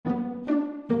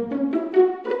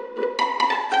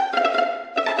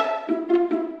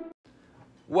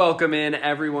Welcome in,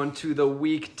 everyone, to the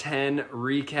Week 10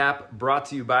 recap brought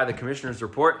to you by the Commissioner's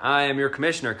Report. I am your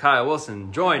commissioner, Kyle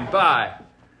Wilson, joined by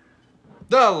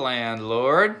the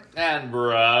Landlord and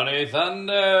Brownie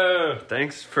Thunder.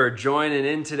 Thanks for joining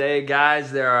in today,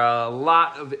 guys. There are a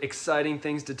lot of exciting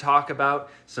things to talk about,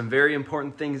 some very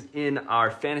important things in our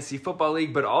fantasy football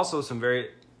league, but also some very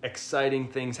exciting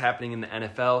things happening in the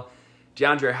NFL.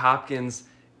 DeAndre Hopkins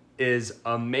is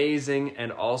amazing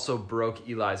and also broke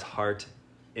Eli's heart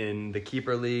in the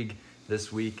keeper league this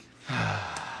week.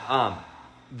 The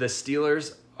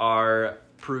Steelers are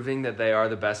proving that they are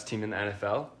the best team in the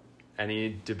NFL.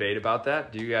 Any debate about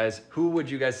that? Who would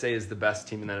you guys say is the best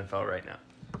team in the NFL right now?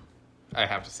 I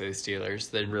have to say the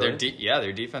Steelers. Really?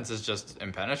 Their defense is just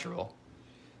impenetrable.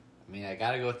 I mean, I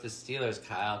got to go with the Steelers,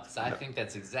 Kyle, because I think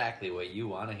that's exactly what you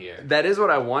want to hear. That is what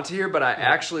I want to hear, but I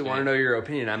actually want to know your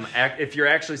opinion. If you're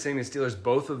actually saying the Steelers,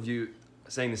 both of you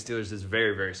saying the Steelers is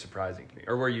very, very surprising to me.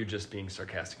 Or were you just being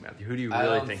sarcastic, Matthew? Who do you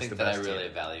really think is the best team? I don't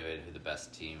think that I really evaluated who the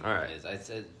best team is. I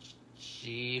said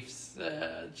Chiefs.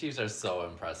 Chiefs are so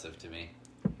impressive to me.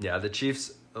 Yeah, the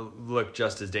Chiefs look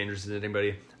just as dangerous as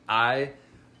anybody. I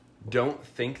don't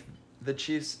think the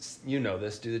Chiefs, you know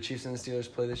this, do the Chiefs and the Steelers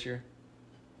play this year?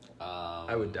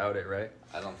 I would doubt it, right?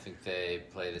 I don't think they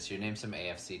play this year. Name some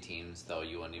AFC teams, though.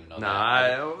 You wouldn't even know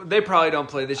that. They probably don't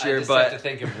play this year, I just but have to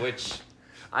think of which.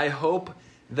 I hope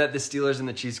that the Steelers and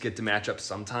the Chiefs get to match up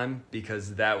sometime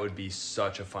because that would be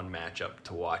such a fun matchup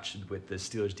to watch with the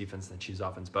Steelers defense and the Chiefs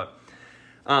offense. But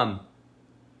kind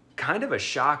of a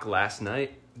shock last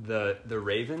night. The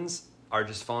Ravens are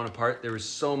just falling apart. There was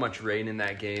so much rain in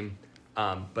that game,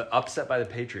 but upset by the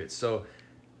Patriots. So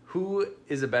who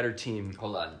is a better team?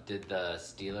 Hold on. Did the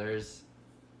Steelers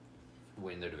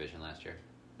win their division last year?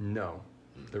 No.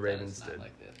 The Ravens did.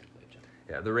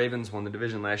 Yeah, the Ravens won the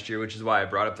division last year, which is why I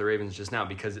brought up the Ravens just now,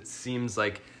 because it seems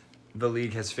like the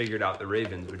league has figured out the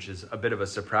Ravens, which is a bit of a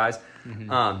surprise.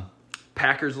 Mm-hmm.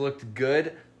 Packers looked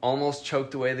good, almost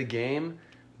choked away the game,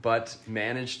 but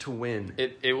managed to win.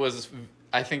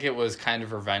 I think it was kind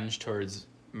of revenge towards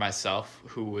myself,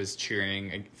 who was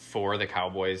cheering for the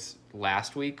Cowboys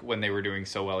last week when they were doing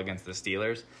so well against the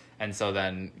Steelers. And so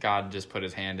then God just put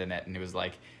his hand in it and he was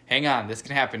like, hang on, this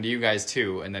can happen to you guys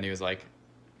too. And then he was like,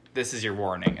 this is your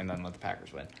warning, and then let the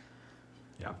Packers win.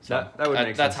 Yeah, so that would make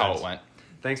sense. That's how it went.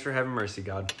 Thanks for having mercy,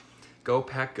 God. Go,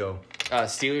 Pack, go.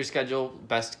 Steelers schedule,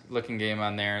 best looking game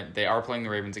on there. They are playing the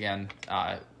Ravens again.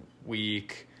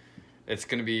 It's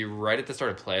going to be right at the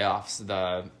start of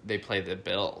playoffs. They play the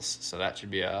Bills, so that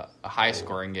should be a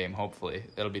high-scoring game, hopefully.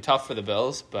 It'll be tough for the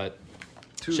Bills, but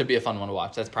should be a fun one to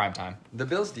watch. That's prime time. The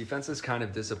Bills' defense has kind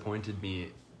of disappointed me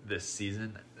this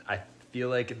season. I feel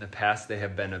like in the past they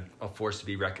have been a force to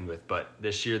be reckoned with, but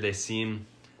this year they seem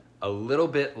a little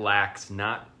bit lax,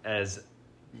 not as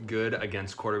good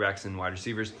against quarterbacks and wide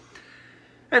receivers.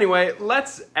 Anyway,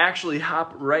 let's actually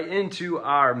hop right into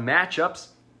our matchups.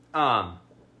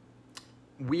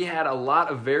 We had a lot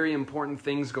of very important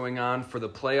things going on for the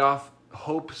playoff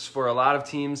hopes for a lot of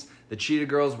teams. The Cheetah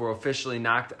Girls were officially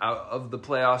knocked out of the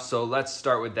playoffs, so let's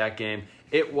start with that game.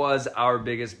 It was our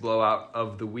biggest blowout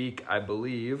of the week, I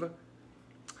believe.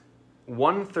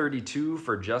 132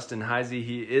 for Justin Heisey.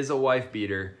 He is a wife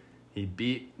beater. He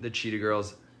beat the Cheetah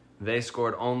Girls. They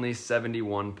scored only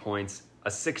 71 points, a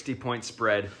 60-point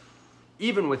spread.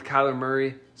 Even with Kyler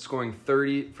Murray scoring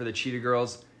 30 for the Cheetah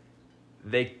Girls,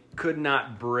 they could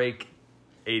not break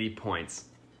 80 points.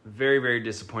 Very, very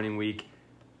disappointing week.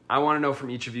 I want to know from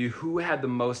each of you who had the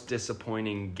most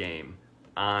disappointing game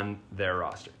on their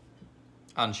roster.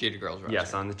 On Cheetah Girls roster?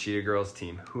 Yes, on the Cheetah Girls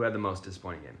team. Who had the most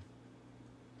disappointing game?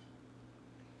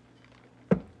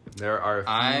 There are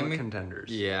a few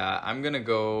contenders. Yeah, I'm going to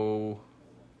go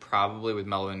probably with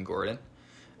Melvin Gordon.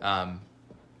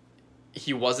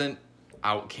 He wasn't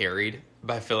out-carried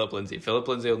by Phillip Lindsay. Phillip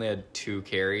Lindsay only had 2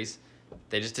 carries.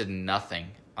 They just did nothing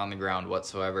on the ground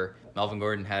whatsoever. Melvin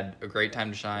Gordon had a great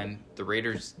time to shine. The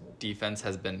Raiders' defense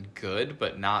has been good,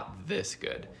 but not this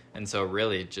good. And so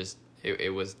really just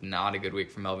it was not a good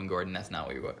week for Melvin Gordon. That's not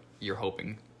what you're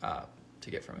hoping to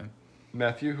get from him.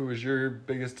 Matthew, who was your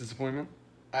biggest disappointment?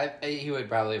 He would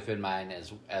probably have been mine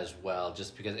as well,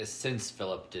 just because since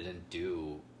Phillip didn't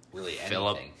do really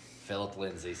anything. Phillip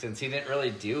Lindsay, since he didn't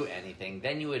really do anything,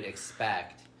 then you would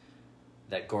expect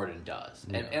that Gordon does.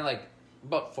 Yeah. And like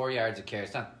about 4 yards a carry,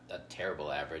 it's not a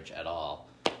terrible average at all,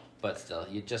 but still,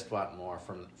 you just want more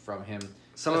from him.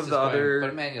 But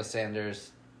Emmanuel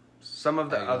Sanders. Some of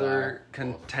the other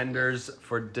contenders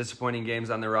for disappointing games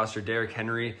on their roster, Derrick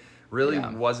Henry really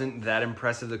wasn't that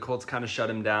impressive. The Colts kind of shut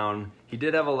him down. He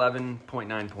did have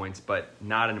 11.9 points, but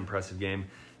not an impressive game.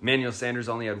 Emmanuel Sanders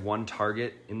only had 1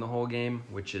 target in the whole game,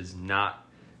 which is not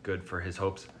good for his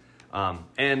hopes.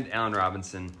 And Allen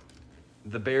Robinson.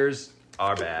 The Bears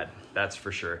are bad, that's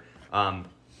for sure. And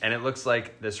it looks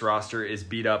like this roster is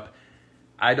beat up.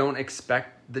 I don't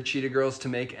expect the Cheetah Girls to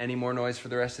make any more noise for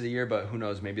the rest of the year, but who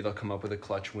knows? Maybe they'll come up with a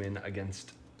clutch win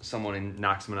against someone and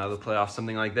knocks them out of the playoffs,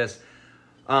 something like this.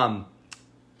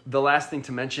 The last thing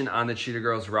to mention on the Cheetah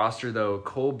Girls roster, though,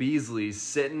 Cole Beasley's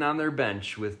sitting on their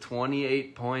bench with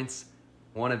 28 points,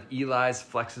 one of Eli's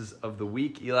flexes of the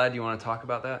week. Eli, do you want to talk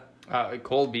about that?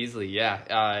 Cole Beasley,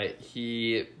 yeah.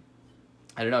 He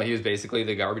was basically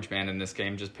the garbage man in this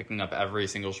game, just picking up every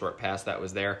single short pass that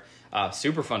was there.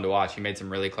 Super fun to watch. He made some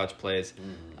really clutch plays.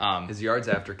 His yards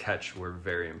after catch were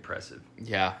very impressive.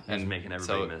 Yeah, He was making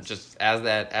everybody miss. Just as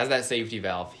that safety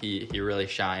valve, he really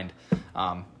shined.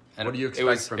 And what do you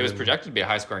expect from him? It was projected to be a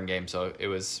high-scoring game, so it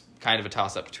was kind of a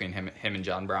toss-up between him and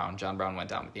John Brown. John Brown went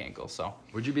down with the ankle, so.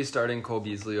 Would you be starting Cole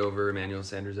Beasley over Emmanuel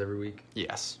Sanders every week?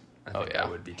 Yes. I think I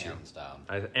would be too. Hands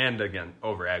down. And again,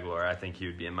 over Aguilar, I think he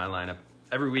would be in my lineup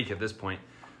every week at this point,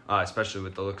 especially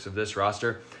with the looks of this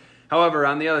roster. However,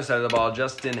 on the other side of the ball,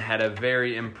 Justin had a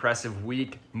very impressive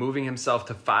week, moving himself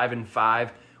to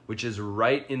 5-5, which is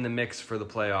right in the mix for the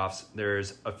playoffs.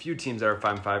 There's a few teams that are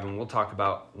 5-5, and we'll talk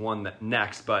about one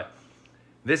next, but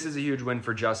this is a huge win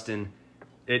for Justin.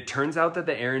 It turns out that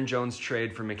the Aaron Jones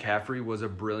trade for McCaffrey was a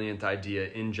brilliant idea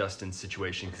in Justin's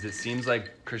situation, because it seems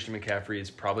like Christian McCaffrey is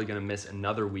probably going to miss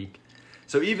another week.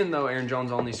 So even though Aaron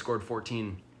Jones only scored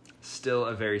 14, still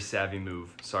a very savvy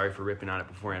move. Sorry for ripping on it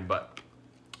beforehand, but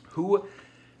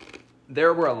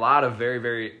there were a lot of very,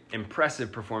 very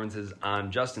impressive performances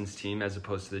on Justin's team as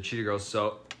opposed to the Cheetah Girls.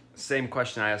 So same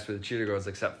question I asked for the Cheetah Girls,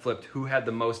 except flipped. Who had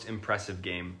the most impressive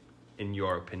game, in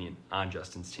your opinion, on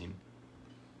Justin's team?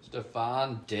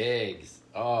 Stephon Diggs.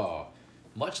 Oh,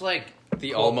 much like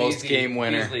the Cole almost Beasley, game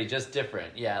winner. Beasley, just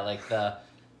different. Yeah, like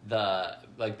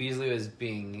like Beasley was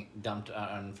being dumped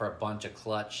on for a bunch of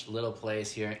clutch little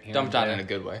plays here Dumped and on there. in a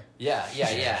good way. Yeah.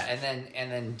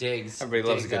 And then Diggs.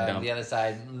 Everybody loves a good on dump. the other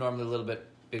side, normally a little bit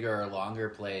bigger or longer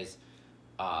plays.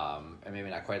 And maybe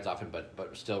not quite as often, but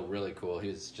still really cool. He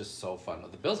was just so fun.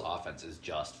 The Bills' offense is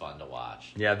just fun to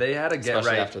watch. Yeah, they had a get Especially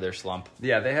right after their slump.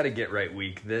 Yeah, they had a get right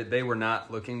week. They were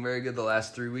not looking very good the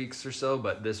last 3 weeks or so,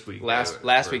 but this week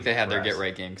Last week they had their get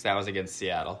right game because that was against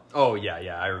Seattle. Oh yeah,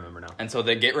 I remember now. And so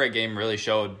the get right game really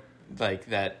showed like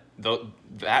that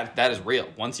is real.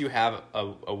 Once you have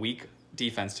a weak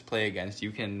defense to play against,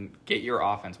 you can get your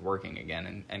offense working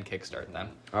again and kickstart them.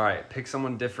 All right, pick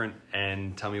someone different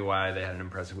and tell me why they had an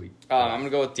impressive week. I'm going to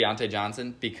go with Deontay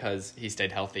Johnson because he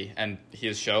stayed healthy. And he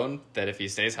has shown that if he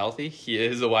stays healthy, he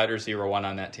is a wide receiver 1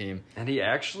 on that team. And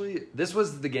this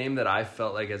was the game that I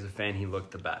felt like as a fan he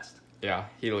looked the best. Yeah,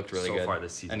 he looked really good so far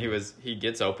this season. And he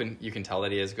gets open. You can tell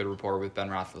that he has good rapport with Ben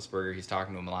Roethlisberger. He's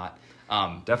talking to him a lot.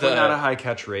 Definitely not a high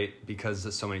catch rate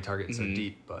because so many targets so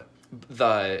deep, but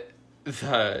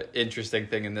the interesting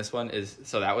thing in this one is,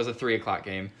 so that was a 3:00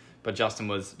 game, but Justin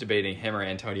was debating him or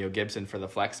Antonio Gibson for the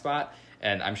flex spot.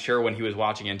 And I'm sure when he was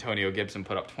watching Antonio Gibson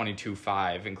put up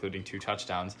 22-5, including 2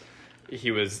 touchdowns,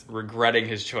 he was regretting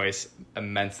his choice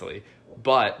immensely.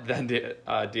 But then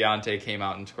Deontay came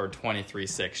out and scored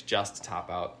 23-6 just to top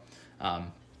out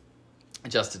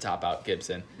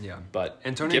Gibson. Yeah. But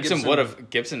Antonio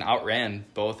Gibson outran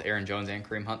both Aaron Jones and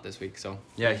Kareem Hunt this week. So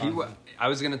yeah, I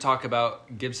was going to talk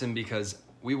about Gibson because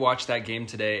we watched that game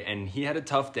today and he had a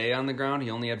tough day on the ground. He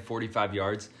only had 45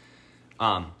 yards.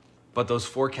 But those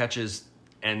 4 catches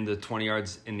and the 20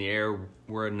 yards in the air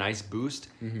were a nice boost.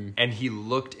 Mm-hmm. And he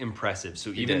looked impressive. So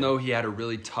even though he had a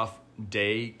really tough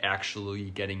day actually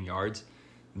getting yards,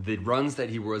 the runs that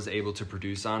he was able to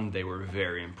produce on, they were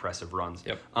very impressive runs.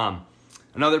 Yep.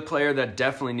 Another player that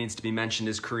definitely needs to be mentioned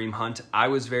is Kareem Hunt. I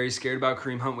was very scared about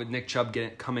Kareem Hunt with Nick Chubb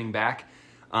coming back.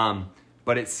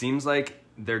 But it seems like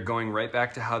they're going right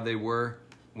back to how they were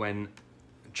when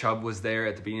Chubb was there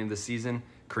at the beginning of the season.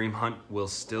 Kareem Hunt will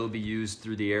still be used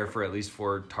through the air for at least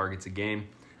 4 targets a game.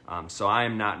 So I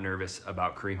am not nervous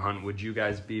about Kareem Hunt. Would you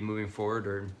guys be moving forward,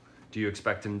 or do you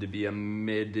expect him to be a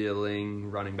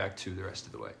middling running back 2 the rest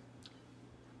of the way?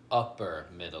 Upper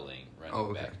middling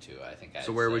running back 2, I think.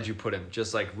 So where would you put him?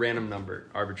 Just like random number,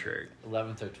 arbitrary.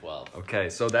 11th or 12th. Okay,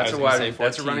 so that's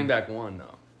a running back 1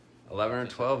 though. 11 or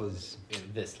 12 is in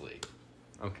this league.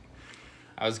 Okay.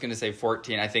 I was gonna say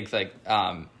 14. I think like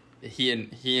he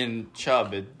and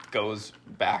Chubb, it goes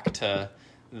back to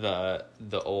the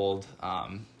old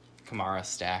Kamara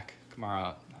stack.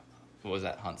 What was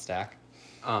that, Hunt stack?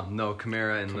 No,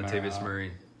 Kamara and Latavius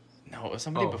Murray. No, it was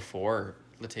somebody before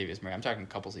Latavius Murray. I'm talking a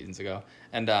couple seasons ago.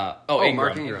 And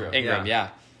Mark Ingram. Ingram, Yeah.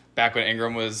 back when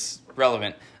Ingram was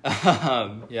relevant.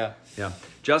 Yeah. Yeah.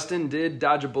 Justin did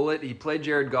dodge a bullet. He played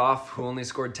Jared Goff, who only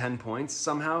scored 10 points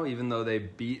somehow, even though they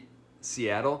beat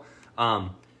Seattle,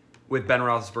 with Ben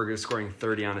Roethlisberger scoring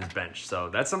 30 on his bench.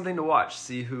 So that's something to watch.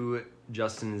 See who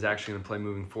Justin is actually going to play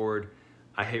moving forward.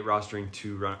 I hate rostering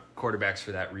two quarterbacks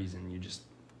for that reason. You just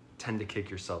tend to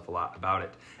kick yourself a lot about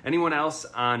it. Anyone else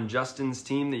on Justin's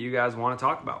team that you guys want to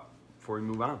talk about before we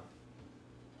move on?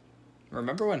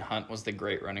 Remember when Hunt was the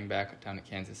great running back down at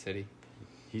Kansas City?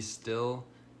 He still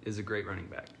is a great running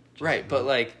back. Right, but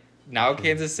like now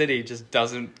Kansas City just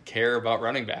doesn't care about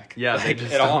running back. Yeah, like, they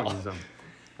just at don't all. use them.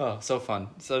 Oh, so fun.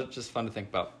 So just fun to think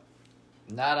about.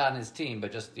 Not on his team,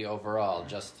 but just the overall.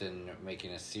 Justin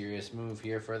making a serious move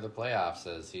here for the playoffs,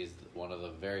 as he's one of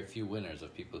the very few winners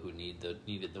of people who needed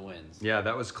the wins. Yeah,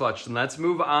 that was clutch. And let's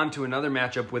move on to another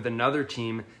matchup with another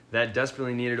team that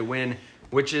desperately needed a win,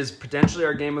 which is potentially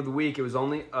our game of the week. It was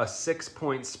only a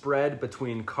 6-point spread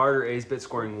between Carter Asbit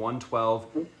scoring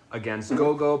 112 against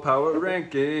Go-Go Power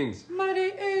Rankings.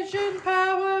 Mighty Asian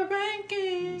Power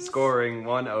Rankings. Scoring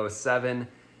 107.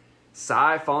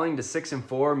 Cy falling to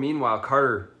 6-4. Meanwhile,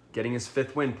 Carter getting his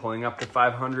 5th win, pulling up to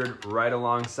 500 right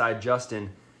alongside Justin.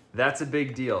 That's a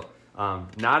big deal.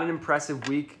 Not an impressive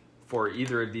week for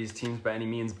either of these teams by any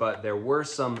means, but there were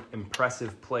some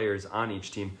impressive players on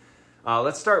each team.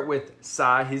 Let's start with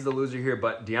Cy. He's the loser here,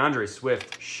 but DeAndre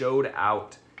Swift showed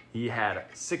out. He had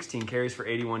 16 carries for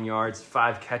 81 yards,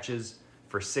 5 catches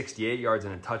for 68 yards,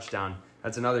 and a touchdown.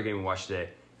 That's another game we watched today.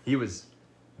 He was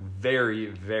very,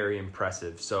 very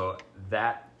impressive. So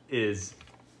that is,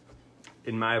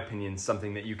 in my opinion,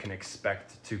 something that you can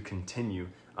expect to continue.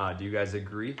 Do you guys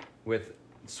agree with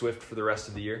Swift for the rest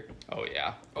of the year? Oh,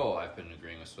 yeah. Oh, I've been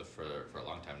agreeing with Swift for a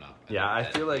long time now. I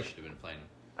feel like should have been playing.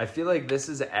 I feel like this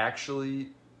is actually,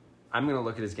 I'm going to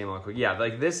look at his game real quick. Yeah,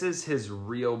 like this is his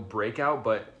real breakout,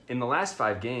 but in the last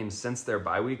 5 games since their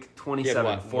bye week,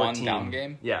 27, 14. One down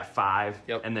game? Yeah, 5,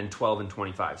 Yep. and then 12 and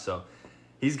 25. So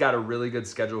he's got a really good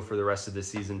schedule for the rest of the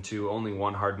season, too. Only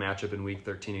one hard matchup in week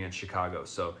 13 against Chicago.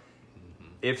 So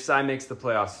if Cy makes the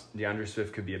playoffs, DeAndre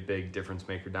Swift could be a big difference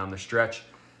maker down the stretch.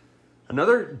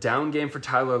 Another down game for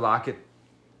Tyler Lockett.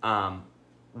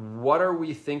 What are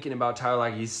we thinking about Tyler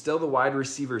Lockett? He's still the wide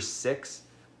receiver 6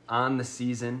 on the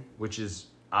season, which is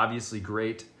obviously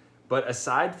great. But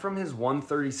aside from his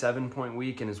 137-point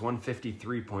week and his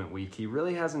 153-point week, he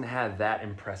really hasn't had that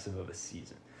impressive of a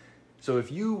season. So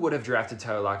if you would have drafted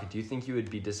Tyler Lockett, do you think you would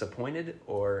be disappointed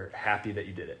or happy that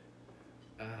you did it?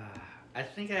 I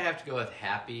think I have to go with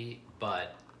happy,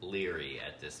 but leery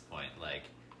at this point. Like,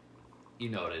 you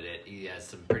noted it. He has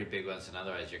some pretty big ones, and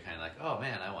otherwise you're kind of like, oh,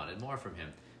 man, I wanted more from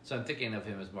him. So I'm thinking of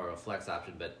him as more of a flex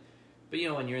option. But you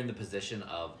know, when you're in the position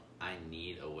of I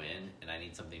need a win and I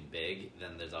need something big,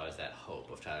 then there's always that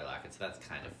hope of Tyler Lockett. So that's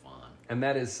kind of fun. And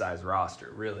that is Cy's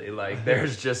roster, really. Like,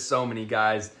 there's just so many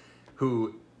guys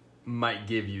who might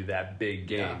give you that big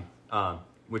game,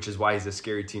 which is why he's a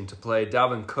scary team to play.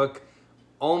 Dalvin Cook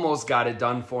almost got it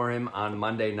done for him on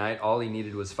Monday night. All he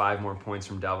needed was 5 more points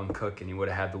from Dalvin Cook, and he would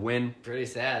have had the win. Pretty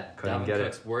sad. Couldn't Dalvin get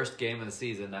Cook's it. worst game of the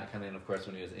season, not coming in, of course,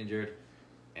 when he was injured.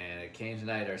 And it came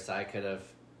tonight. Our side could have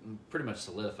pretty much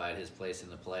solidified his place in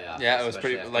the playoffs. Yeah, it was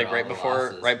especially pretty after like all right the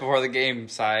before losses. the game.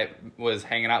 Cy was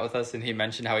hanging out with us, and he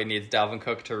mentioned how he needs Dalvin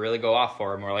Cook to really go off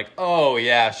for him. We're like, oh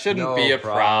yeah, shouldn't No be a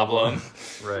problem.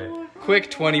 Right.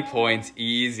 Quick 20 points,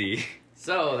 easy.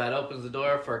 So that opens the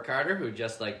door for Carter, who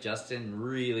just like Justin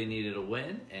really needed a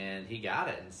win, and he got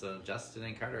it. And so Justin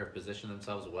and Carter have positioned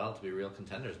themselves well to be real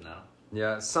contenders now.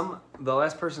 Yeah, the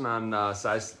last person on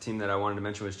Cy's team that I wanted to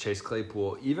mention was Chase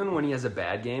Claypool. Even when he has a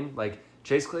bad game, like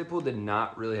Chase Claypool did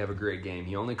not really have a great game.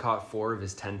 He only caught 4 of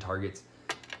his 10 targets,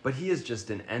 but he is just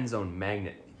an end zone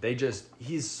magnet.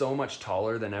 He's so much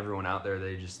taller than everyone out there.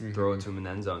 They just throw it to him in the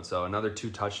end zone. So another 2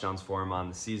 touchdowns for him on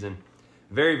the season.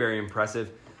 Very, very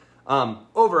impressive.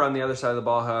 Over on the other side of the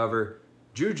ball, however,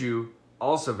 Juju,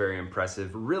 also very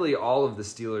impressive. Really, all of the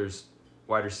Steelers'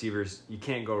 wide receivers, you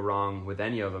can't go wrong with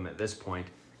any of them at this point.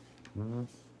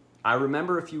 I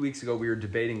remember a few weeks ago we were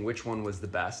debating which one was the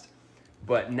best.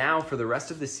 But now, for the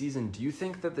rest of the season, do you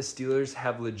think that the Steelers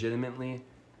have legitimately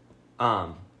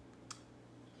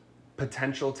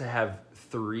potential to have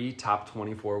 3 top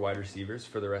 24 wide receivers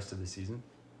for the rest of the season?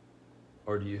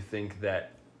 Or do you think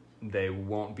that they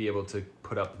won't be able to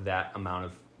put up that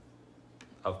amount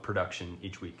of production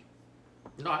each week?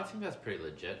 No, I think that's pretty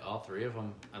legit. All 3 of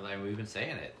them, like we've been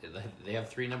saying it. They have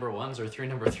 3 number 1s or 3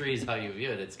 number 3s, how you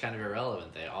view it. It's kind of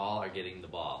irrelevant. They all are getting the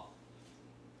ball.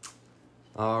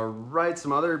 All right,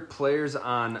 some other players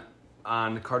on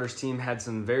Carter's team had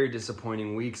some very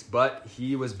disappointing weeks, but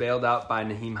he was bailed out by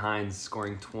Nyheim Hines,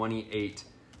 scoring 28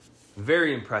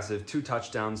 Very impressive. 2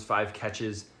 touchdowns, 5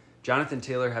 catches. Jonathan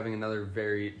Taylor having another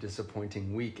very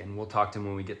disappointing week, and we'll talk to him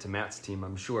when we get to Matt's team,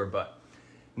 I'm sure. But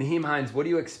Nyheim Hines, what do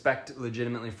you expect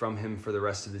legitimately from him for the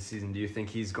rest of the season? Do you think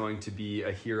he's going to be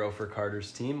a hero for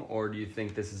Carter's team, or do you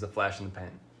think this is a flash in the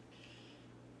pan?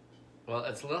 Well,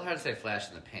 it's a little hard to say flash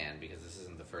in the pan because this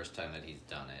isn't the first time that he's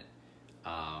done it.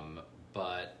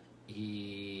 But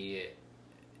he'd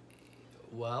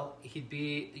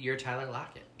be your Tyler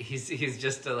Lockett. He's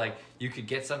just you could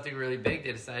get something really big.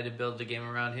 They decide to build a game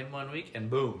around him one week, and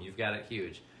boom, you've got it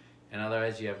huge. And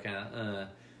otherwise, you have kind of.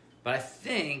 But I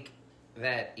think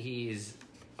that he's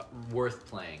worth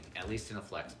playing, at least in a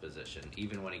flex position,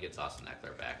 even when he gets Austin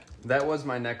Eckler back. That was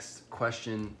my next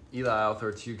question. Eli, I'll throw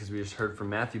it to you because we just heard from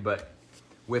Matthew. But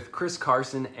with Chris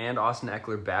Carson and Austin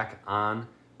Eckler back on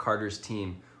Carter's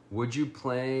team, would you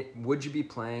be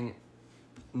playing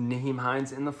Nyheim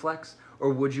Hines in the flex, or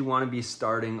would you want to be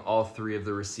starting all 3 of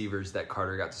the receivers that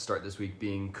Carter got to start this week,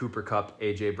 being Cooper Kupp,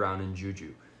 A.J. Brown, and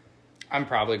Juju? I'm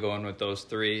probably going with those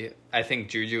 3. I think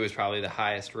Juju is probably the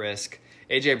highest risk.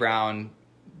 A.J. Brown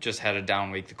just had a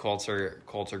down week. The Colts are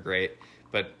great,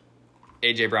 but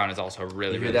A.J. Brown is also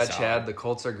really, you hear really that, solid. Chad? The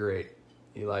Colts are great.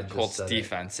 Eli just Colts said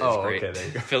defense it. is great. Okay, there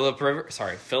you go.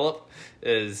 Philip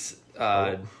is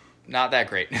not that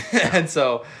great. And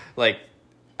so, I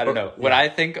don't know. When I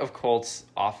think of Colts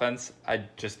offense, I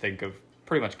just think of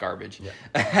pretty much garbage. Yeah.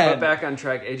 But back on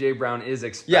track, A.J. Brown is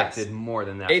expected more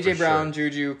than that. A.J. Brown, sure.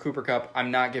 Juju, Cooper Kupp,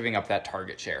 I'm not giving up that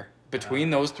target share. Between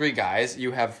those 3 guys,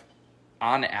 you have,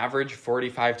 on average,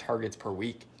 45 targets per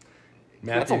week.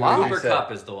 Matthew, that's a lot. Cooper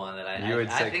Kupp is the one that I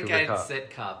think Cooper I'd Kupp. sit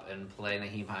Kupp and play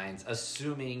Nyheim Hines,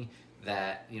 assuming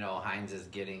that Hines is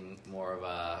getting more of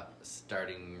a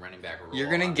starting running back role. You're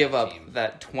going to give up team.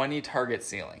 that 20 target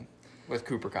ceiling with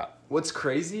Cooper Kupp. What's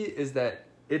crazy is that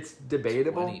it's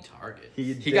debatable. 20 targets.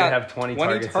 He did got have 20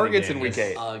 targets in a week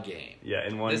game. 8. A game. Yeah,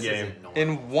 in one This game. isn't normal.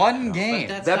 In one game.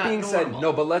 But that's That not being said, normal.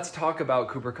 no, but let's talk about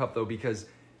Cooper Kupp, though, because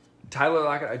Tyler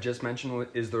Lockett, I just mentioned,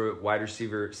 is the wide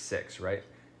receiver 6, right?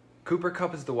 Cooper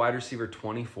Kupp is the wide receiver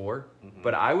 24,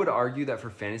 but I would argue that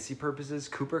for fantasy purposes,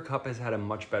 Cooper Kupp has had a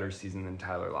much better season than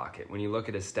Tyler Lockett. When you look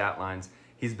at his stat lines,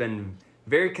 he's been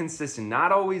very consistent,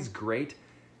 not always great,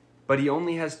 but he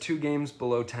only has 2 games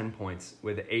below 10 points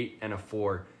with 8 and a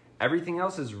 4. Everything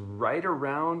else is right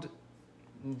around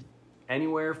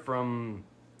anywhere from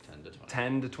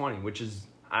 10 to 20, which is,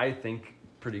 I think,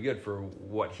 pretty good for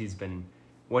what he's been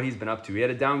up to. He had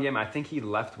a down game. I think he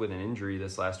left with an injury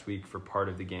this last week for part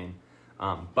of the game.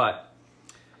 But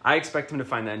I expect him to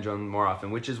find the end zone more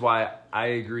often, which is why I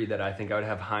agree that I think I would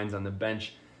have Hines on the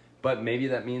bench. But maybe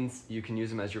that means you can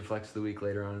use him as your flex of the week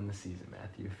later on in the season,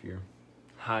 Matthew. If you're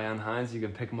high on Hines, you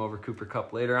can pick him over Cooper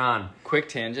Kupp later on. Quick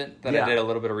tangent that I did a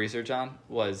little bit of research on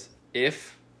was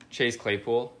if Chase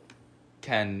Claypool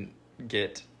can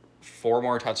get 4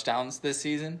 more touchdowns this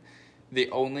season, the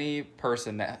only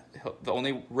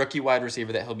rookie wide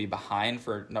receiver that he'll be behind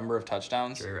for number of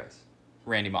touchdowns, Jerry Rice.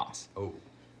 Randy Moss. Oh,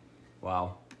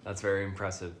 wow. That's very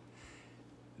impressive.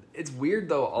 It's weird,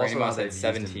 though, also Randy Moss how had they've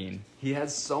 17. used him. He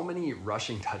has so many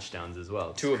rushing touchdowns as well.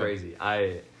 It's 2 of them. crazy.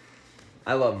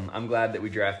 I love him. I'm glad that we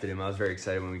drafted him. I was very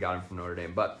excited when we got him from Notre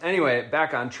Dame. But anyway,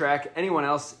 back on track. Anyone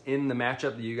else in the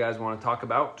matchup that you guys want to talk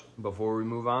about before we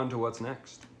move on to what's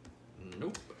next?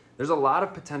 Nope. There's a lot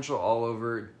of potential all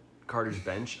over Carter's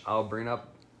bench. I'll bring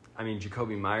up,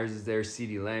 Jacoby Myers is there,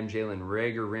 CeeDee Lamb, Jalen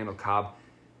Reagor, Randall Cobb.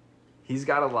 He's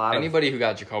got a lot Anybody who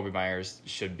got Jacoby Myers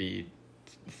should be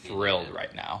thrilled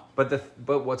right now.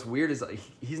 But what's weird is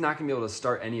he's not going to be able to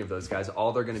start any of those guys.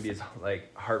 All they're going to be is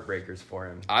heartbreakers for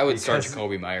him. I would start Because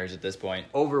Jacoby Myers at this point.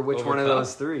 Over which Over one of Kupp.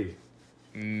 those 3?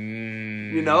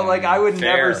 You I would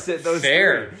never sit those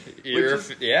 3.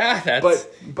 That's But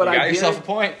you got yourself a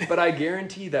point. But I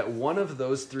guarantee that one of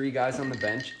those 3 guys on the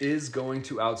bench is going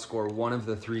to outscore one of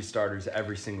the 3 starters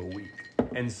every single week.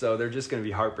 And so they're just going to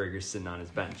be heartbreakers sitting on his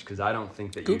bench because I don't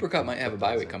think that Cooper Kupp might have a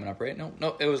bye week coming up, right?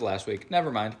 No, it was last week.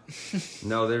 Never mind.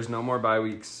 No, there's no more bye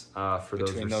weeks for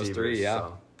those Between receivers. those 3, yeah.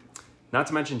 So. Not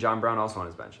to mention John Brown also on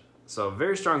his bench. So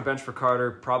very strong bench for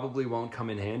Carter. Probably won't come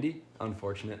in handy.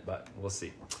 Unfortunate, but we'll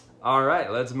see. All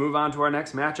right, let's move on to our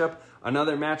next matchup.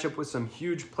 Another matchup with some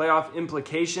huge playoff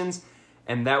implications,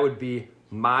 and that would be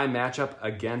my matchup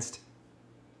against...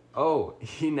 Oh,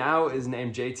 he now is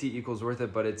named JT equals worth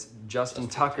it, but it's Justin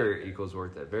Tucker equals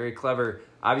worth it. Very clever.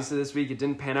 Obviously, this week it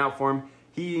didn't pan out for him.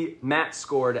 Matt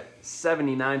scored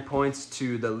 79 points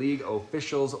to the league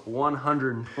officials'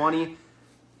 120.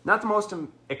 Not the most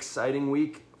exciting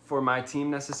week for my team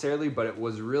necessarily, but it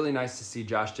was really nice to see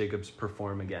Josh Jacobs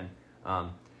perform again.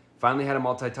 Finally had a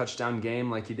multi-touchdown game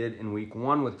like he did in week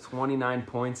 1 with 29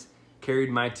 points. carried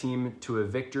my team to a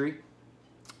victory.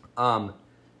 Tell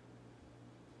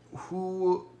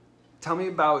me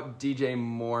about DJ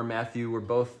Moore, Matthew. We're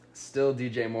both still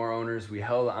DJ Moore owners. We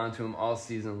held onto him all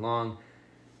season long.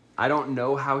 I don't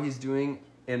know how he's doing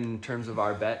in terms of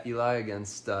our bet, Eli,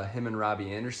 against him and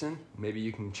Robbie Anderson. Maybe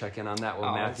you can check in on that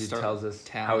while Matthew tells us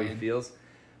how he feels.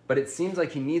 But it seems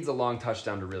like he needs a long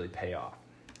touchdown to really pay off.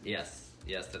 Yes,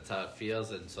 that's how it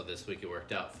feels. And so this week it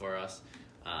worked out for us.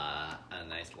 A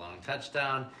nice long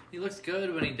touchdown. He looks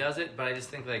good when he does it, but I just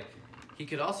think like he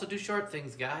could also do short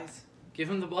things, guys. Give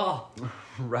him the ball.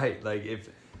 Right. Like if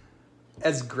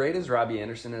as great as Robbie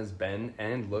Anderson has been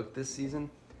and looked this season,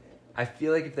 I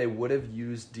feel like if they would have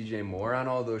used DJ Moore on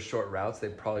all those short routes, they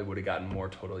probably would have gotten more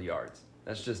total yards.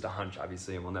 That's just a hunch,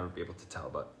 obviously, and we'll never be able to tell.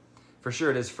 But for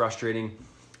sure, it is frustrating.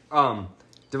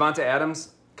 Devonta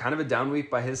Adams, kind of a down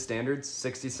week by his standards,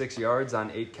 66 yards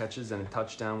on 8 catches and a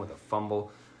touchdown with a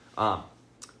fumble.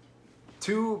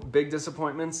 2 big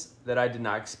disappointments that I did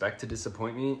not expect to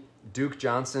disappoint me. Duke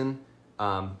Johnson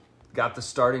got the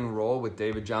starting role with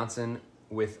David Johnson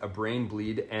with a brain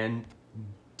bleed, and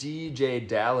DJ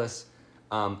Dallas,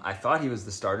 I thought he was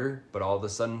the starter, but all of a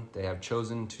sudden they have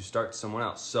chosen to start someone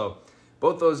else. So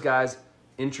both those guys,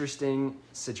 interesting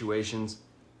situations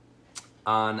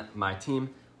on my team.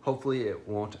 Hopefully it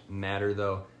won't matter,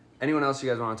 though. Anyone else you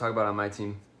guys want to talk about on my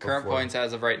team? Current points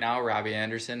as of right now, Robbie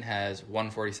Anderson has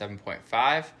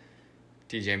 147.5.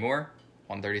 DJ Moore,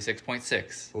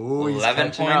 136.6. Ooh, 11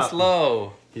 points up.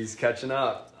 low. He's catching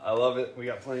up. I love it. We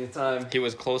got plenty of time. He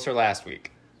was closer last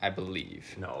week, I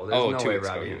believe. No, there's no 2 way weeks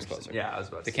ago Robbie he was Anderson. closer. Yeah, I was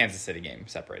about to The say. Kansas City game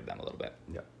separated them a little bit.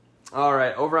 Yeah. All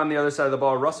right, over on the other side of the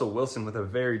ball, Russell Wilson with a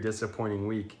very disappointing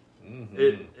week.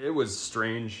 Mm-hmm. It was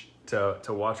strange to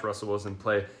watch Russell Wilson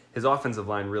play. His offensive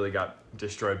line really got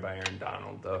destroyed by Aaron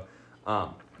Donald, though.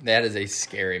 That is a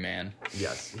scary man.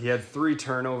 Yes, he had 3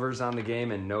 turnovers on the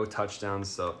game and no touchdowns,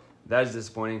 so that is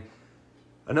disappointing.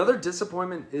 Another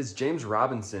disappointment is James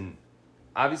Robinson.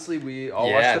 Obviously, we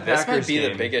all watched the Packers this might be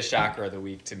game. the biggest shocker of the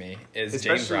week to me, is James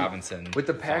Especially Robinson with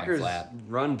the falling Packers' flat.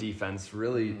 run defense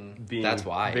really being That's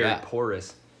why, very yeah.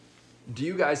 porous. Do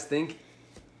you guys think,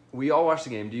 we all watched the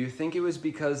game, do you think it was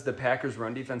because the Packers'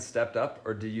 run defense stepped up,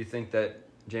 or do you think that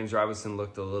James Robinson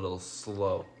looked a little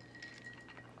slow?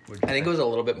 I think it was a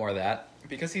little bit more of that,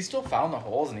 because he still found the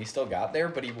holes and he still got there,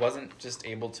 but he wasn't just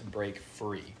able to break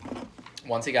free.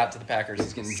 Once he got to the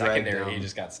Packers' getting dragged secondary, down. he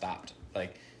just got stopped.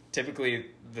 Like, typically,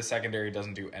 the secondary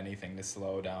doesn't do anything to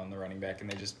slow down the running back,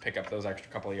 and they just pick up those extra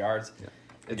couple of yards. Yeah.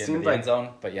 and It get seemed into the like end zone.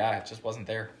 But yeah, it just wasn't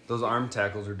there. those arm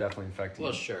tackles are definitely affecting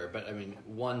Well, him. sure, but I mean,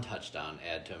 1 touchdown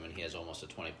add to him, and he has almost a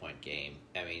 20-point game.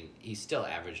 I mean, he still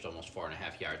averaged almost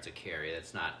 4.5 yards a carry.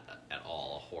 That's not at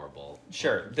all a horrible.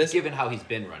 Sure, given how he's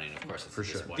been running, of course, it's For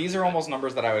sure. disappointing, These are but- almost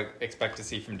numbers that I would expect to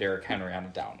see from Derrick Henry on a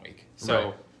down week.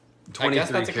 So Right. I guess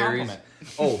that's a carries. compliment.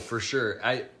 Oh, for sure.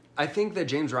 I think that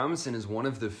James Robinson is one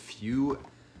of the few.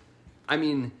 I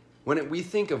mean, when we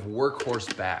think of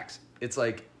workhorse backs, it's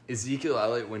like Ezekiel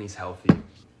Elliott when he's healthy,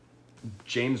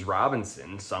 James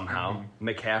Robinson somehow,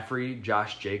 McCaffrey,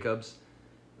 Josh Jacobs,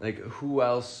 like who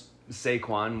else?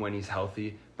 Saquon when he's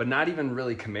healthy, but not even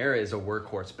really Kamara is a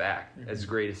workhorse back as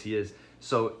great as he is.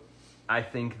 So I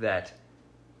think that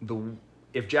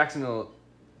if Jacksonville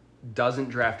doesn't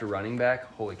draft a running back,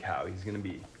 holy cow, he's gonna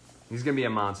be a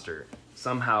monster.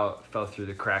 Somehow fell through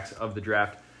the cracks of the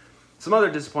draft. Some other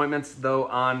disappointments though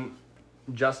on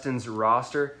Justin's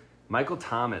roster. Michael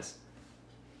Thomas.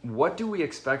 What do we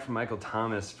expect from Michael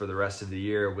Thomas for the rest of the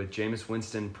year with Jameis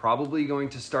Winston probably going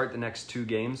to start the next 2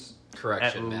 games?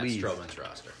 Correction, at Matt least. Stroman's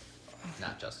roster,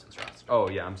 not Justin's roster. Oh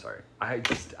yeah, I'm sorry. I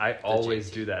always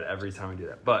JT. do that every time we do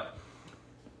that. But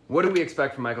what do we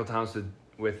expect from Michael Thomas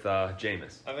with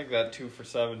Jameis? I think that 2 for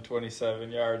 7,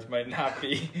 27 yards might not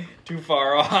be too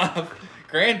far off.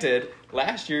 Granted,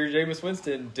 last year Jameis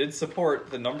Winston did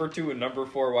support the number 2 and number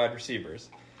 4 wide receivers.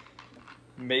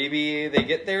 Maybe they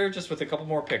get there just with a couple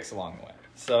more picks along the way.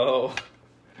 So,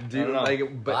 Do you I don't know.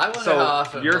 like? But Well, I wonder so how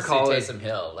often your we'll call see is Taysom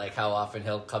Hill. Like how often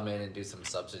he'll come in and do some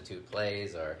substitute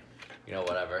plays or,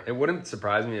 whatever. it wouldn't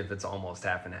surprise me if it's almost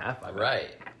half and half. I bet.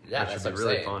 Right. Yeah, That that's should what be I'm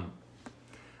really saying.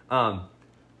 fun.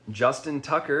 Justin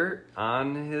Tucker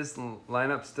on his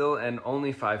lineup still and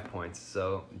only 5 points.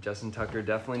 So Justin Tucker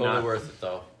definitely Totally not. worth it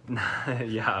though.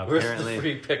 Yeah, Worth apparently. the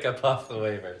free pickup off the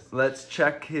waivers. Let's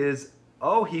check his.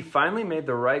 Oh, he finally made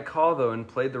the right call, though, and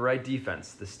played the right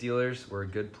defense. The Steelers were a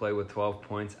good play with 12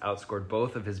 points, outscored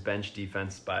both of his bench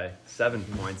defense by 7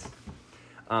 points.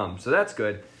 So that's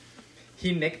good.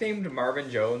 he nicknamed Marvin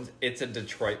Jones, it's a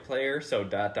Detroit player, so ...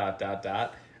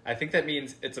 I think that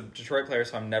means it's a Detroit player,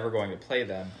 so I'm never going to play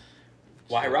them.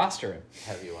 Why roster him?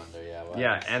 Heavy wonder, yeah.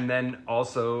 Yeah, and then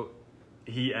also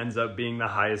he ends up being the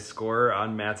highest scorer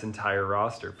on Matt's entire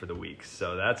roster for the week.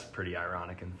 So that's pretty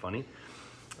ironic and funny.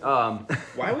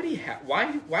 Why would he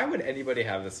why would anybody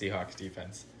have the Seahawks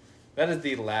defense? That is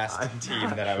the last I'm team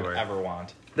not that I would sure. ever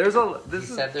want. He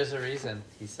said there's a reason.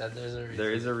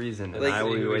 There is a reason, and Like, I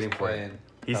will be He was waiting for it. playing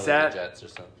He probably said the Jets or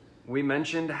something. we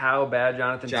mentioned how bad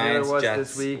Jonathan Giants, Taylor was Jets,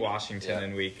 this week.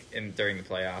 Washington Yeah. during the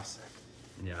playoffs.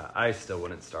 Yeah, I still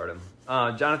wouldn't start him.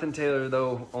 Jonathan Taylor,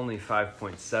 though, only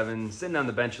 5.7, sitting on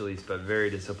the bench at least, but very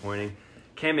disappointing.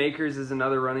 Cam Akers is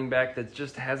another running back that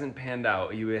just hasn't panned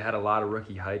out. He had a lot of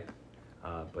rookie hype,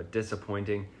 but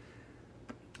disappointing.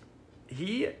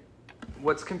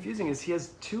 What's confusing is he has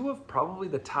two of probably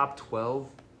the top 12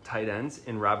 tight ends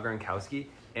in Rob Gronkowski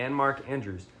and Mark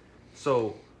Andrews.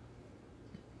 So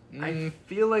I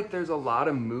feel like there's a lot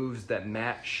of moves that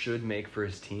Matt should make for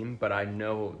his team, but I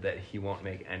know that he won't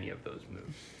make any of those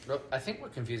moves. Look, I think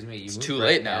what confused me, It's moved too right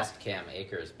late now. past Cam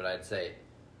Akers, but I'd say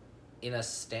in a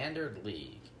standard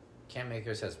league, Cam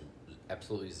Akers has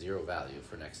absolutely zero value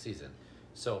for next season.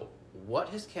 So what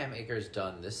has Cam Akers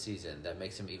done this season that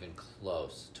makes him even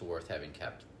close to worth having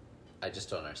kept? I just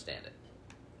don't understand it.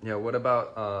 Yeah, what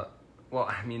about, well,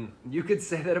 I mean, you could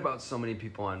say that about so many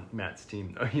people on Matt's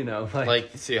team, though, you know?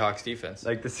 Like the Seahawks defense.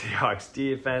 Like the Seahawks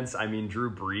defense. I mean, Drew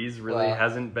Brees really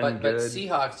hasn't been but good. But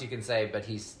Seahawks, you can say, but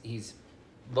he's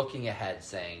looking ahead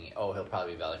saying, oh, he'll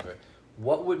probably be valuable for it.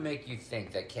 What would make you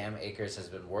think that Cam Akers has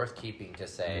been worth keeping to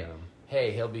say,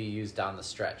 hey, he'll be used down the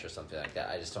stretch or something like that?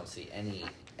 I just don't see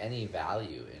any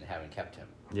value in having kept him.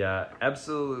 Yeah,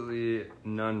 absolutely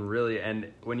none, really.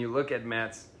 And when you look at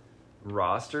Matt's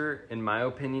roster, in my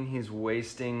opinion, he's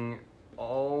wasting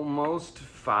almost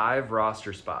 5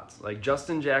 roster spots. Like,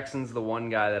 Justin Jackson's the one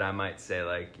guy that I might say,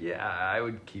 like, yeah, I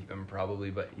would keep him probably,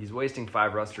 but he's wasting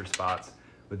 5 roster spots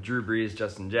with Drew Brees,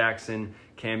 Justin Jackson,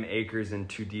 Cam Akers, and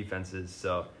 2 defenses.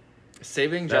 So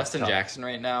saving that's Justin tough. Jackson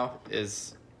right now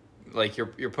is like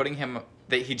you're putting him.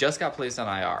 He just got placed on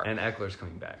IR, And Eckler's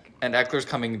coming back. and Eckler's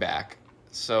coming back.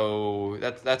 So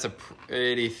that's a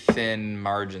pretty thin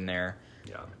margin there,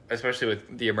 Yeah. especially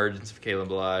with the emergence of Kalen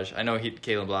Ballage. I know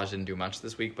Kalen Ballage didn't do much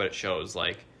this week, but it shows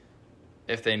like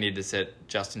if they need to sit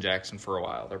Justin Jackson for a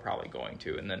while, they're probably going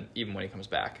to. And then even when he comes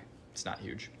back, it's not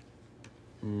huge.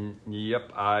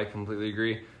 Yep, I completely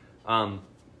agree.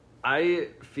 I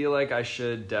feel like I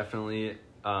should definitely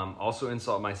also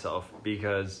insult myself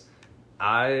because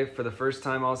I, for the first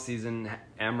time all season,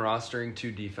 am rostering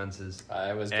 2 defenses.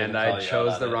 And I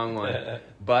chose the wrong one.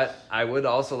 But I would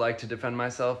also like to defend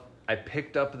myself. I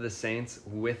picked up the Saints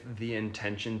with the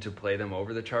intention to play them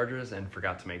over the Chargers and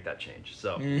forgot to make that change.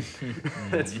 So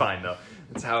it's fine, though.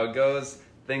 That's how it goes.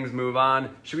 Things move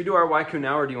on. Should we do our Waiku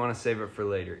now, or do you want to save it for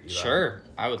later, Eli? Sure,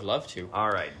 I would love to. All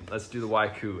right, let's do the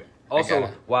Waiku. Also,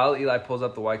 gotta- while Eli pulls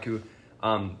up the Waiku,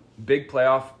 big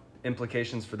playoff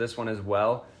implications for this one as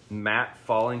well. Matt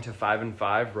falling to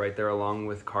 5-5, right there along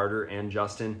with Carter and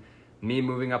Justin. Me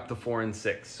moving up to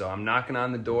 4-6. So I'm knocking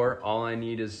on the door. All I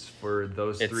need is for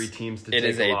those 3 teams to take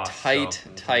a loss. It is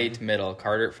a tight middle.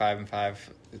 Carter at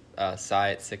 5-5,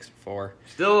 Cy at 6-4.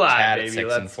 Still alive, Chad at baby. 6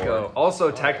 Let's and 4. go.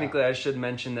 Also, technically, I should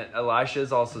mention that Elisha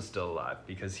is also still alive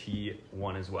because he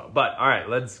won as well. But, all right,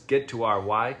 let's get to our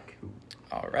Waiku.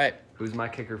 All right. Who's my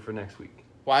kicker for next week?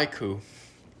 Waiku.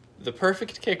 The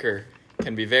perfect kicker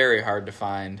can be very hard to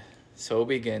find. So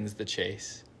begins the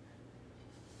chase.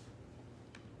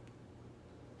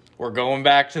 We're going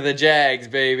back to the Jags,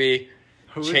 baby.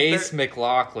 Who is Chase there?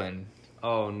 McLaughlin.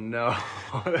 Oh, no.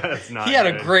 That's not He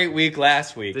had good. a great week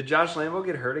last week. Did Josh Lambo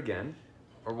get hurt again?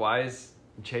 Or why is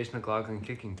Chase McLaughlin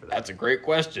kicking for that? That's a great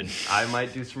question. I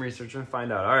might do some research and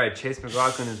find out. All right, Chase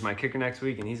McLaughlin is my kicker next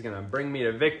week, and he's going to bring me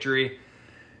to victory.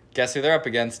 Guess who they're up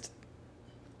against?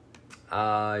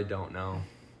 I don't know.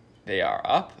 They are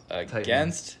up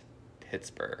against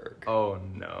Pittsburgh. Oh,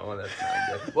 no, that's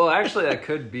not good. Well, actually, that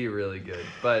could be really good.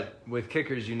 But with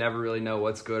kickers, you never really know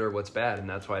what's good or what's bad, and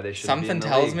that's why they should be Something in the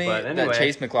tells league. me But anyway, that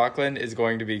Chase McLaughlin is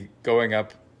going to be going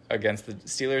up against the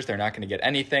Steelers. They're not going to get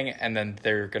anything, and then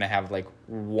they're going to have like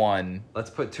one. let's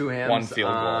put 2 hands. One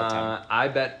field goal attempt. I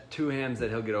bet 2 hands that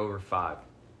he'll get over 5.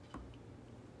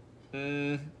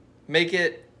 Make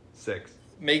it 6.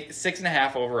 make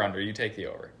 6.5 over under. You take the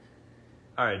over.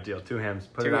 All right, deal. 2 hams.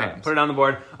 Put 2 it on. hams. Put it on the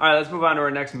board. All right, let's move on to our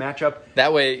next matchup.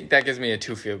 That way, that gives me a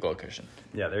 2 field goal cushion.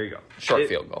 Yeah, there you go. Short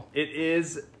field goal. It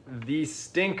is the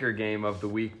stinker game of the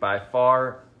week by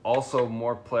far. Also,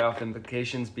 more playoff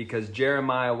implications because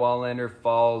Jeremiah Wallander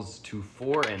falls to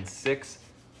 4-6,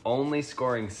 only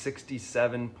scoring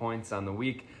 67 points on the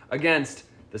week against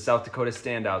the South Dakota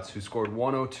Standouts, who scored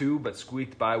 102 but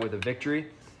squeaked by with a victory.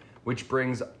 which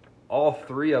brings all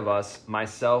three of us,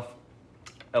 myself,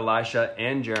 Elisha,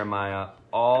 and Jeremiah,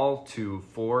 all to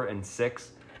 4 and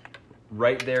 6,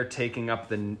 right there taking up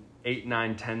the 8,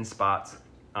 9, 10 spots.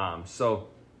 So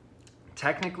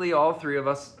technically all three of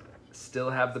us still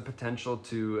have the potential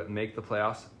to make the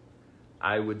playoffs.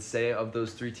 I would say of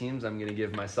those three teams, I'm going to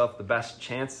give myself the best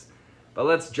chance. But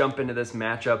let's jump into this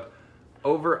matchup.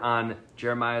 Over on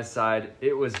Jeremiah's side,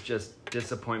 it was just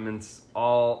disappointments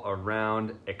all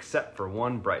around, except for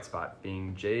one bright spot,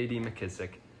 being J.D.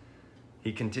 McKissic.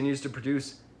 He continues to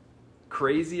produce.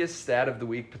 Craziest stat of the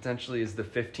week potentially is the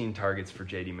 15 targets for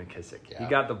J.D. McKissic. Yeah. He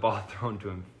got the ball thrown to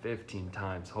him 15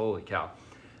 times. Holy cow.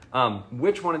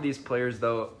 Which one of these players,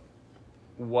 though,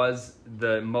 was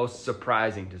the most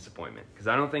surprising disappointment? Because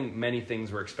I don't think many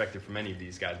things were expected from any of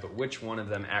these guys, but which one of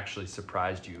them actually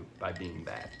surprised you by being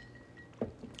bad?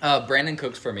 Brandon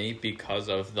Cooks for me, because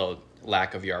of the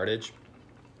lack of yardage.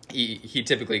 He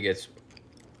typically gets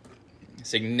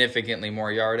significantly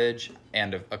more yardage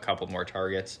and a couple more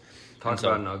targets. Talk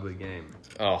about an ugly game.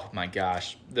 Oh my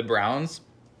gosh. The Browns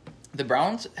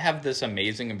have this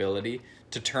amazing ability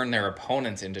to turn their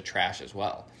opponents into trash as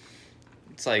well.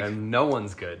 It's like And no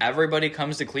one's good. everybody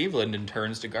comes to Cleveland and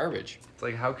turns to garbage. It's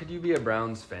like, how could you be a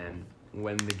Browns fan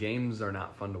when the games are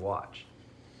not fun to watch?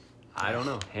 I don't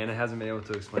know. Hannah hasn't been able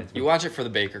to explain to me. You watch it for the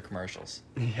Baker commercials.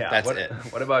 Yeah, That's what, it.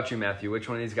 What about you, Matthew? Which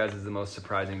one of these guys is the most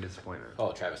surprising disappointment?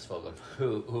 Oh, Travis Fulgham,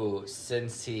 who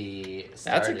since he That's a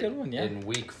started good one, yeah. in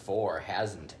week 4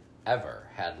 hasn't ever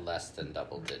had less than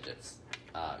double digits.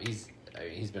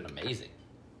 He's been amazing,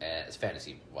 as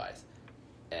fantasy wise,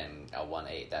 and a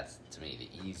 1.8. That's to me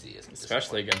the easiest,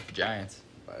 Especially against the Giants.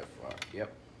 by far.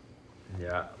 Yep.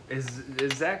 Yeah. Is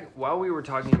Zach, while we were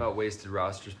talking about wasted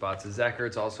roster spots, is Zach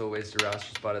Ertz also a wasted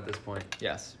roster spot at this point?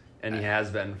 Yes. And he has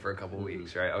been for a couple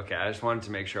weeks, right? Okay, I just wanted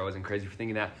to make sure I wasn't crazy for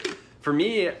thinking that. For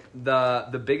me,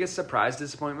 the biggest surprise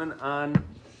disappointment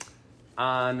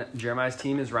on Jeremiah's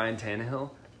team is Ryan Tannehill.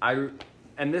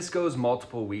 And this goes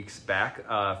multiple weeks back.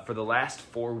 For the last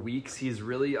 4 weeks, he's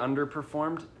really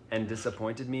underperformed and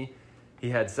disappointed me. He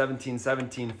had 17,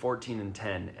 17, 14, and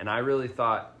 10. And I really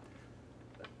thought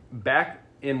back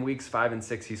in weeks 5 and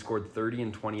 6, he scored 30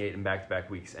 and 28 in back-to-back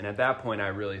weeks. And at that point, I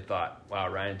really thought,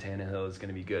 wow, Ryan Tannehill is going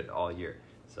to be good all year.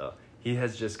 So he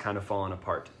has just kind of fallen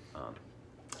apart,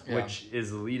 which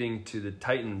is leading to the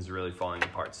Titans really falling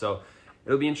apart. So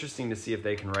it'll be interesting to see if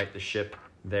they can right the ship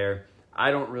there. I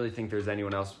don't really think there's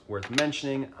anyone else worth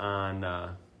mentioning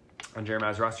on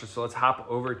Jeremiah's roster. So let's hop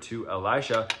over to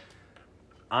Elisha.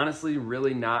 Honestly,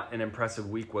 really not an impressive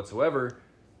week whatsoever,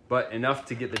 but enough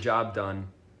to get the job done.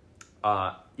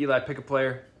 Eli, pick a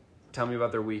player. Tell me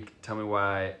about their week. Tell me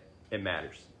why it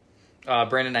matters.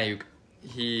 Brandon Ayuk.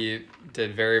 He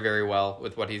did very, very well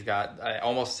with what he's got. I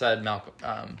almost said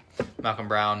Malcolm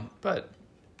Brown, but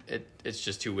it's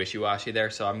just too wishy-washy there.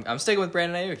 So I'm sticking with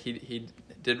Brandon Ayuk. He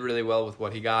did really well with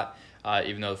what he got,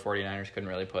 even though the 49ers couldn't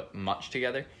really put much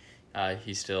together.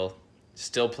 He still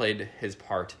played his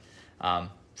part.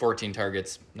 14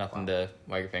 targets, nothing to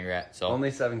wag a finger at. So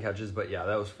Only 7 catches, but yeah,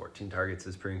 that was 14 targets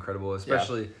is pretty incredible,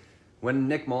 especially when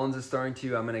Nick Mullins is throwing to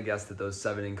you. I'm going to guess that those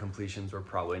 7 incompletions were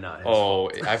probably not his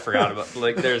fault. I forgot about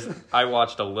I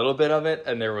watched a little bit of it,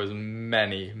 and there was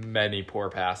many poor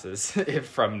passes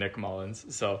from Nick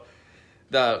Mullins. So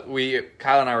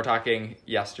Kyle and I were talking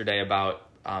yesterday about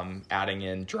adding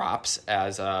in drops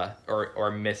as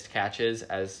or missed catches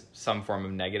as some form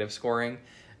of negative scoring.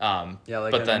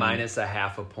 Minus a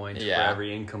half a point for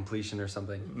every incompletion or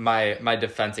something. My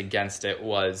defense against it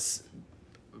was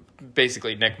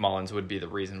basically Nick Mullins would be the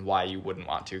reason why you wouldn't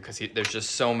want to, because there's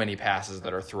just so many passes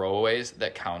that are throwaways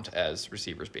that count as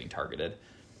receivers being targeted.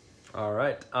 All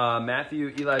right.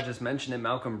 Matthew, Eli just mentioned it.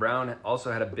 Malcolm Brown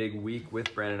also had a big week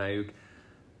with Brandon Ayuk.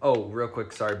 Oh, real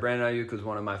quick, sorry. Brandon Ayuk was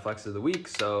one of my flexes of the week,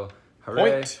 so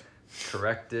hooray. Point.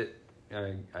 Correct it.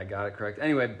 I got it correct.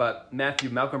 Anyway, but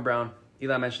Matthew, Malcolm Brown,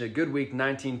 Eli mentioned it. Good week,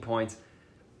 19 points.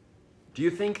 Do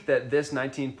you think that this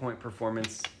 19-point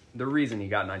performance, the reason he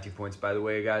got 19 points, by the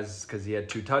way, guys, is because he had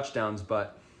 2 touchdowns,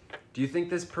 but do you think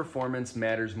this performance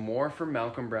matters more for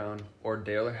Malcolm Brown or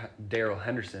Darrell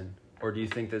Henderson, or do you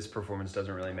think this performance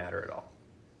doesn't really matter at all?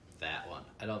 That one.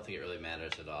 I don't think it really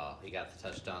matters at all. He got the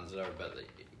touchdowns there, but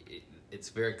it's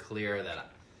very clear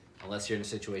that unless you're in a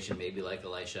situation maybe like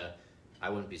Elisha, I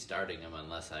wouldn't be starting him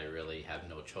unless I really have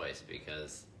no choice,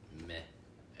 because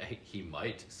he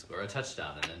might score a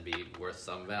touchdown and then be worth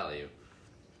some value.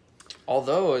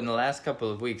 Although in the last couple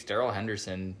of weeks, Darrell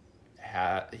Henderson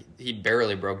he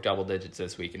barely broke double digits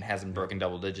this week and hasn't broken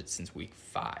double digits since week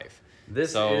 5.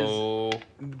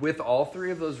 With all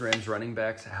 3 of those Rams running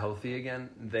backs healthy again,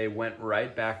 they went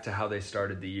right back to how they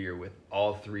started the year with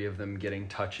all 3 of them getting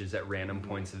touches at random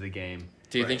points of the game.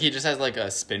 Do you think he just has like a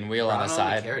spin wheel on the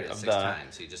side carried it of 6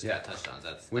 times. He just got touchdowns.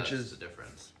 That's the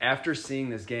difference. After seeing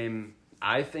this game,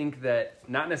 I think that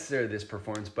not necessarily this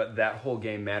performance, but that whole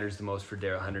game matters the most for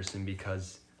Darrell Henderson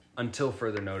because until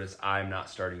further notice, I'm not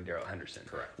starting Darrell Henderson.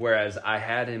 Correct. Whereas I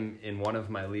had him in one of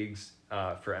my leagues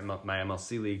for my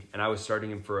MLC league, and I was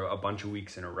starting him for a bunch of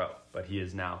weeks in a row, but he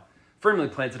is now firmly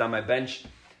planted on my bench.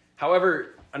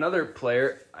 However, another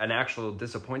player, an actual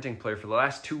disappointing player for the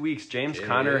last 2 weeks, James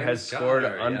Conner has scored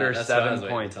under 7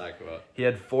 points. He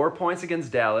had 4 points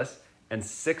against Dallas and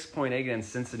 6.8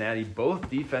 against Cincinnati. Both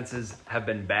defenses have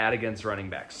been bad against running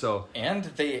backs. So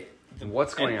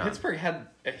what's going on? Pittsburgh had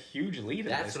a huge lead.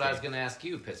 That's what I was going to ask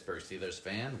you, Pittsburgh Steelers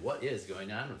fan. What is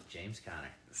going on with James Conner?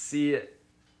 See,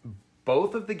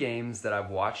 both of the games that I've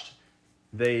watched,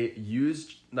 they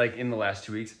used, like in the last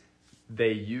 2 weeks,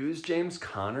 they used James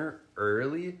Conner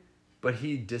early, but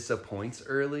he disappoints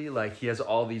early. Like he has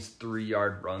all these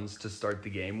 3-yard runs to start the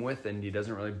game with, and he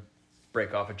doesn't really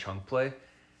break off a chunk play.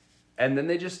 And then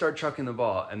they just start chucking the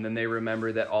ball, and then they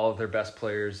remember that all of their best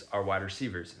players are wide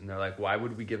receivers. And they're like, why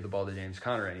would we give the ball to James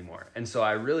Conner anymore? And so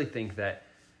I really think that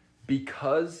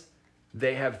because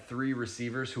they have 3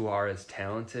 receivers who are as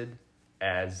talented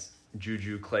as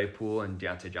Juju, Claypool, and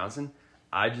Deontay Johnson,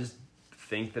 I just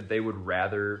think that they would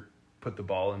rather put the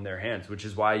ball in their hands, which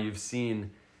is why you've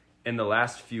seen in the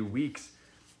last few weeks.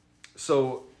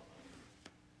 So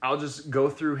I'll just go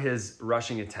through his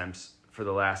rushing attempts for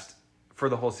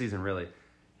the whole season, really.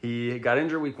 He got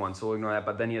injured week 1, so we'll ignore that,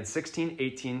 but then he had 16,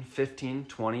 18, 15,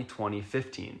 20, 20,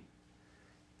 15.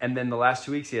 And then the last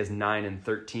 2 weeks, he has 9 and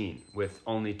 13 with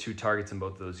only 2 targets in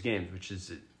both of those games, which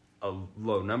is a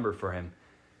low number for him.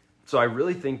 So I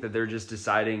really think that they're just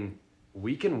deciding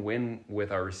we can win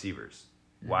with our receivers.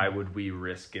 Why would we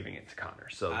risk giving it to Conner?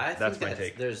 So that's my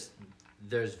take.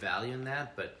 There's value in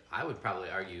that, but I would probably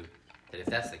argue that if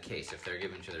that's the case, if they're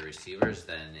giving to the receivers,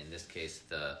 then in this case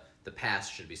the pass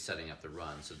should be setting up the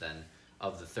run. So then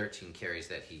of the 13 carries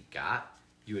that he got,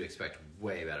 you would expect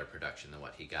way better production than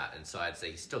what he got. And so I'd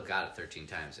say he still got it 13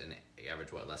 times and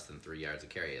averaged less than 3 yards a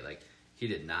carry. Like he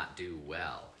did not do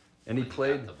well. And he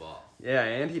played the ball. Yeah,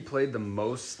 and he played the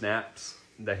most snaps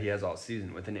that he has all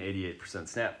season with an 88%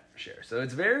 snap share. So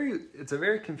it's a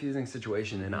very confusing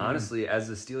situation. And honestly, as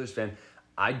a Steelers fan,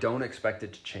 I don't expect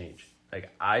it to change. Like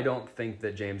I don't think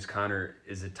that James Conner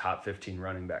is a top 15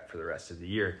 running back for the rest of the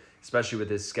year, especially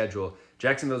with his schedule.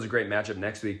 Jacksonville's a great matchup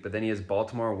next week, but then he has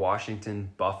Baltimore,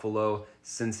 Washington, Buffalo,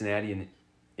 Cincinnati, and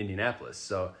Indianapolis.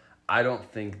 So I don't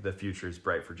think the future is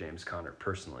bright for James Conner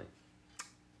personally.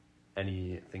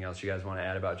 Anything else you guys want to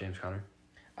add about James Conner?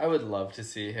 I would love to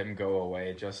see him go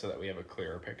away just so that we have a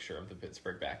clearer picture of the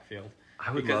Pittsburgh backfield.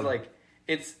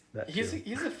 He's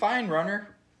a fine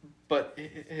runner, but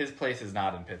his place is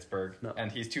not in Pittsburgh,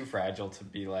 and he's too fragile to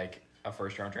be like a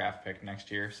first-round draft pick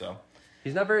next year. So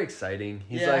he's not very exciting.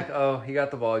 He's like, oh, he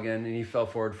got the ball again, and he fell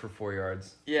forward for 4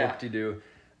 yards. Yeah. Whoop-de-doo.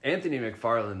 Anthony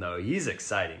McFarland, though, he's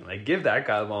exciting. Like, give that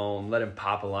guy the ball and let him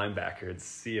pop a linebacker and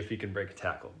see if he can break a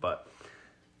tackle. But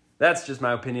that's just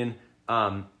my opinion.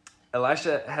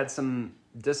 Elisha had some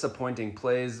disappointing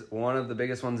plays. One of the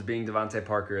biggest ones being Devontae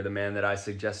Parker, the man that I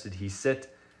suggested he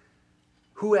sit.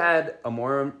 Who had a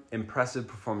more impressive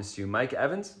performance to you, Mike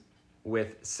Evans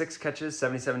with 6 catches,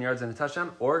 77 yards, and a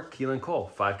touchdown, or Keelan Cole,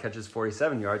 5 catches,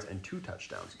 47 yards, and 2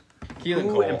 touchdowns?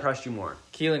 Who impressed you more?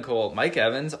 Keelan Cole. Mike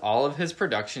Evans, all of his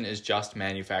production is just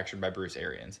manufactured by Bruce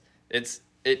Arians.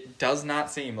 It does not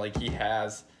seem like he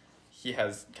has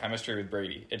chemistry with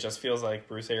Brady. It just feels like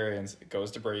Bruce Arians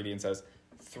goes to Brady and says,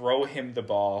 throw him the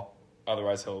ball,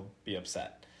 otherwise he'll be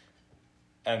upset.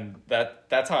 And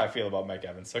that's how I feel about Mike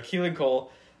Evans. So Keelan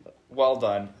Cole, well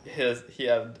done. He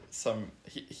had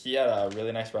a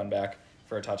really nice run back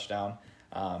for a touchdown,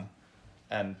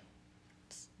 and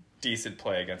decent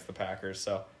play against the Packers.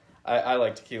 So I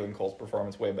liked Keelan Cole's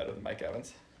performance way better than Mike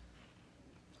Evans.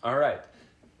 All right.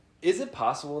 Is it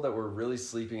possible that we're really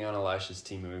sleeping on Elisha's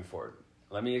team moving forward?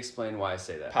 Let me explain why I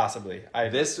say that. Possibly. I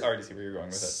already see where you're going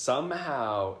with it.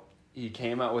 Somehow he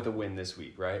came out with a win this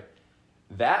week, right?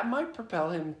 That might propel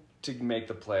him to make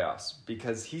the playoffs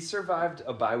because he survived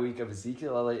a bye week of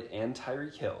Ezekiel Elliott and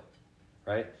Tyreek Hill,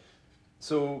 right?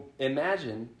 So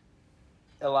imagine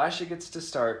Elisha gets to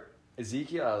start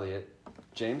Ezekiel Elliott,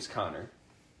 James Conner,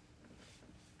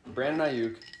 Brandon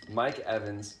Ayuk, Mike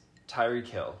Evans, Tyreek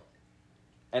Hill,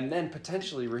 and then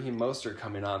potentially Raheem Mostert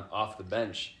coming on off the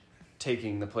bench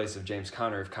taking the place of James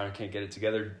Conner if Conner can't get it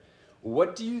together.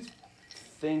 What do you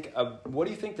think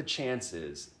the chance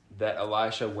is that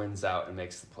Elisha wins out and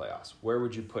makes the playoffs? Where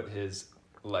would you put his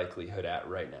likelihood at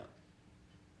right now?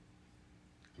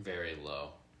 Very low.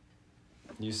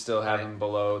 You still have him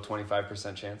below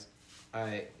 25% chance?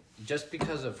 Just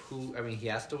because of he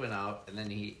has to win out, and then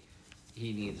he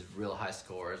needs real high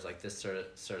scores like this sort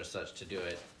of such to do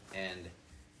it. And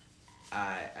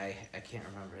I can't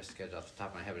remember his schedule off the top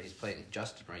of my head, but he's playing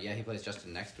Justin, right? Yeah, he plays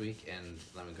Justin next week, and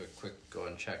let me go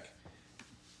and check.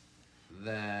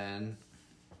 Then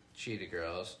Cheetah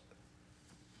Girls,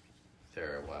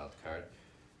 they're a wild card.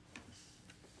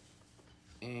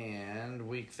 And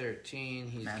week 13,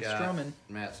 he's got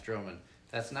Matt Stroman.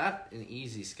 That's not an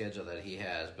easy schedule that he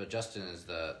has, but Justin is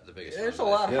the biggest. There's a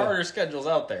lot harder schedules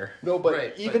out there. No, but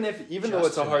right, even though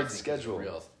it's a hard schedule,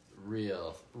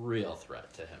 real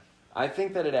threat to him. I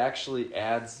think that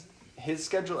his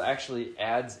schedule actually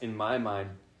adds, in my mind,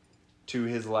 to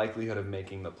his likelihood of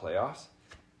making the playoffs.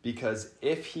 Because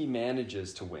if he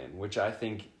manages to win, which I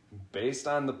think, based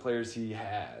on the players he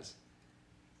has,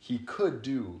 he could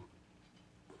do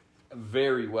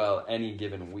very well any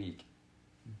given week.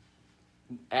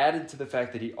 Added to the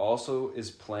fact that he also is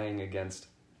playing against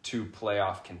two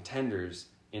playoff contenders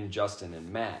in Justin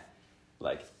and Matt.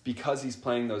 Because he's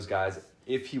playing those guys,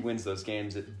 if he wins those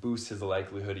games, it boosts his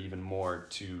likelihood even more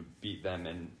to beat them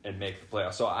and make the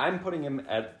playoffs. So I'm putting him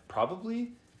at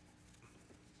probably,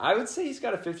 I would say he's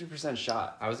got a 50%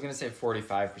 shot. I was going to say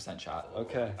 45% shot.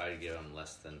 Okay. I'd give him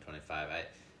less than 25.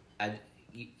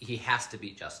 He has to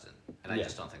beat Justin, and I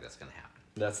just don't think that's going to happen.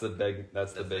 That's the big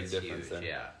difference huge, there.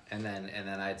 Yeah. And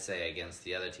then I'd say against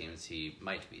the other teams, he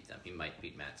might beat them. He might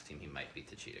beat Matt's team. He might beat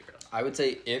the Cheetah Girls. I would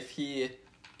say if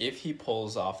he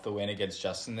pulls off the win against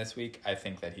Justin this week, I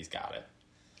think that he's got it.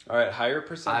 All right, higher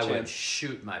percent chance. I would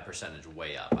shoot my percentage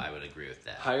way up. I would agree with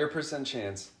that. Higher percent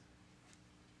chance.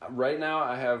 Right now,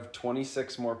 I have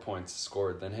 26 more points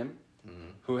scored than him.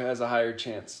 Mm-hmm. Who has a higher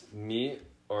chance, me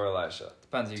or Elisha?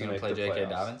 Depends. Are you going to play J.K.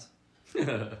 Dobbins?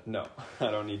 No, I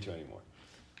don't need to anymore.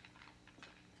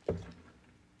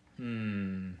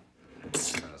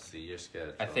 Let's see your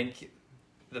schedule. I think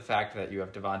the fact that you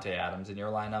have Devontae Adams in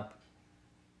your lineup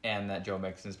and that Joe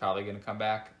Mixon is probably going to come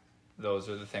back, those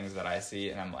are the things that I see,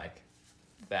 and I'm like,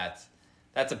 that's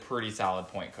a pretty solid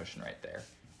point cushion right there.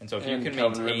 And so if you can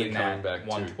maintain that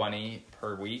 120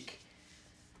 per week,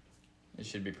 it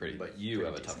should be pretty. But you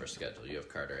have a decent. tougher schedule. You have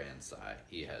Carter and Cy.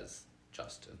 He has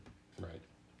Justin. Right.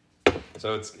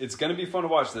 So it's going to be fun to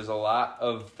watch. There's a lot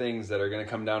of things that are going to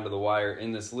come down to the wire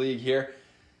in this league here.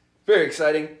 Very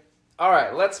exciting. All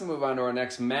right, let's move on to our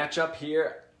next matchup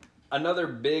here. Another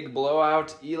big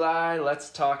blowout. Eli, let's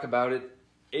talk about it.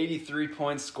 83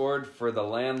 points scored for the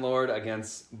Landlord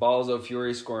against Balls of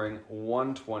Fury, scoring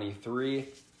 123.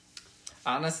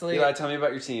 Honestly, Eli, tell me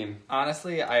about your team.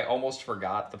 Honestly, I almost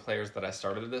forgot the players that I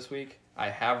started this week. I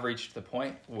have reached the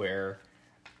point where,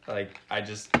 I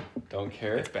just don't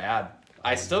care. It's bad.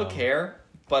 I still care,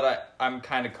 but I'm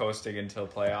kind of coasting until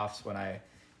playoffs when I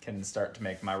can start to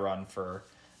make my run for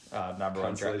number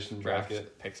one draft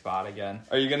pick spot again.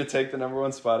 Are you going to take the number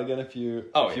one spot again if you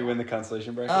win the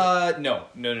consolation bracket? No.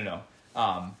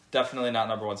 Definitely not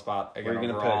number one spot again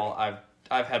overall.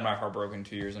 I've had my heart broken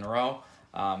 2 years in a row.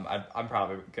 I'm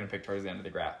probably going to pick towards the end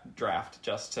of the draft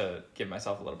just to give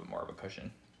myself a little bit more of a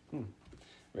cushion.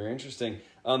 Very interesting.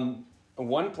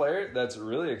 One player that's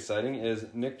really exciting is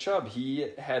Nick Chubb. He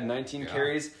had 19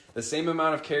 carries, the same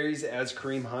amount of carries as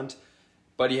Kareem Hunt,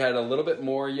 but he had a little bit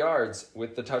more yards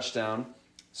with the touchdown.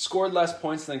 Scored less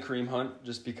points than Kareem Hunt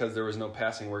just because there was no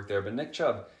passing work there. But Nick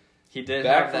Chubb, he did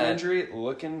back have from that injury,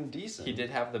 looking decent. He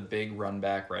did have the big run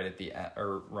back right at the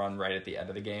end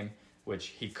of the game, which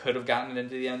he could have gotten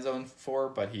into the end zone for,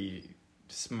 but he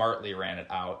smartly ran it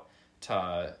out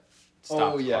to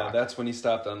stop the clock. That's when he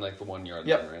stopped on the 1 yard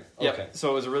line, right? Yep. Okay. So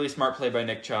it was a really smart play by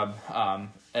Nick Chubb.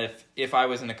 If I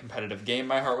was in a competitive game,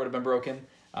 my heart would have been broken.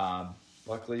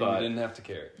 Luckily, you didn't have to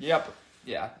care. Yep.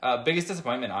 Yeah. Biggest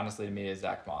disappointment, honestly, to me is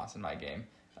Zach Moss in my game,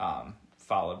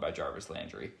 followed by Jarvis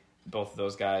Landry. Both of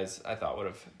those guys I thought would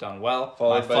have done well.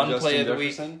 Followed my by fun Justin play of the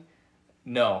Jefferson? week.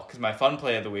 No, because my fun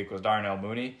play of the week was Darnell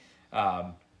Mooney.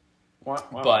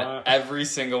 But every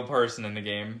single person in the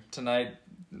game tonight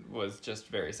was just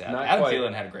very sad. Adam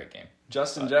Thielen had a great game.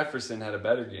 Justin Jefferson had a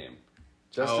better game.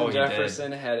 Justin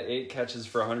Jefferson had 8 catches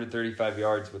for 135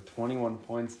 yards with 21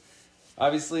 points.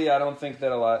 Obviously, I don't think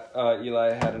that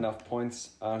Eli had enough points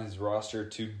on his roster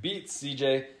to beat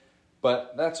CJ,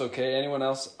 but that's okay. Anyone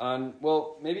else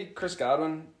maybe Chris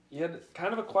Godwin. He had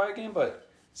kind of a quiet game, but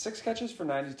 6 catches for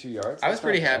 92 yards. I was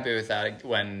pretty happy with that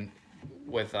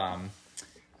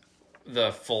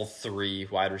the full 3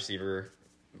 wide receivers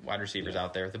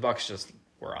out there. The Bucs just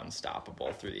were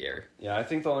unstoppable through the air. Yeah, I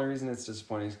think the only reason it's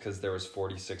disappointing is because there was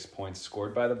 46 points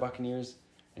scored by the Buccaneers,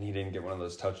 and he didn't get one of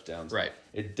those touchdowns. Right.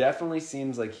 It definitely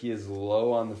seems like he is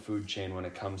low on the food chain when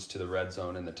it comes to the red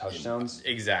zone and the touchdowns.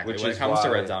 Exactly. When it comes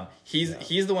to red zone,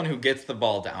 he's the one who gets the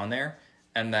ball down there,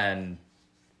 and then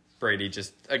Brady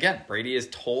is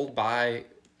told by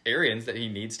Arians that he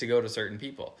needs to go to certain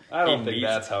people. I don't think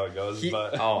that's how it goes.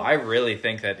 But I really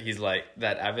think that he's like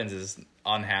that. Evans is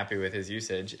unhappy with his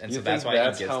usage, and so that's why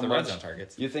he gets the red zone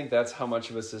targets. You think that's how much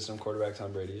of a system quarterback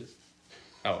Tom Brady is?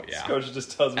 Oh yeah, His coach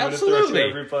just tells him absolutely. What to throw to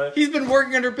every play. He's been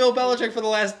working under Bill Belichick for the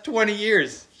last 20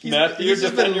 years. He's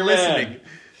just been listening.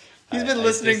 He's been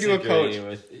listening to a coach.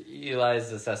 With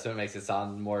Eli's assessment makes it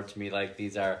sound more to me like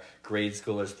these are grade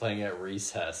schoolers playing at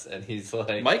recess, and he's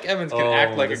like, Mike Evans can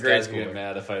act like a grade schooler. schooler.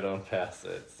 Mad if I don't pass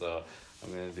it, so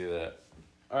I'm gonna do that.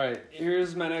 All right,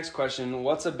 here's my next question.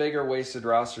 What's a bigger wasted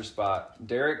roster spot?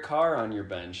 Derek Carr on your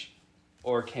bench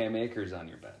or Cam Akers on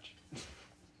your bench?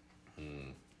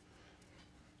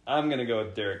 I'm going to go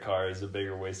with Derek Carr as a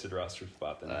bigger wasted roster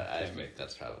spot than I Cam think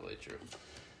that's probably true.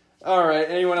 All right,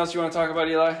 anyone else you want to talk about,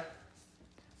 Eli?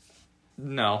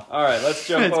 No. All right, let's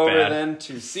jump It's over bad. then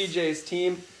to CJ's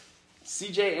team.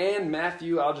 CJ and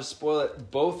Matthew, I'll just spoil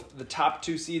it, both the top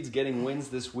 2 seeds getting wins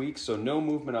this week, so no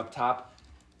movement up top.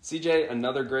 CJ,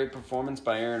 another great performance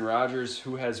by Aaron Rodgers,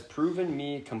 who has proven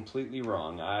me completely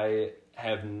wrong. I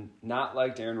have not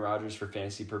liked Aaron Rodgers for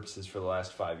fantasy purposes for the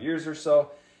last 5 years or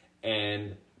so,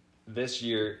 and this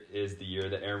year is the year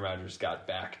that Aaron Rodgers got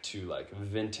back to like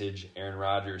vintage Aaron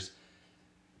Rodgers.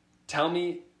 Tell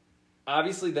me,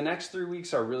 obviously the next 3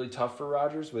 weeks are really tough for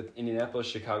Rodgers with Indianapolis,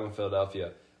 Chicago, and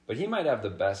Philadelphia, but he might have the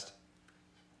best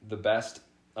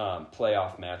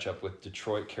playoff matchup with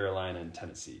Detroit, Carolina, and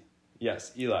Tennessee.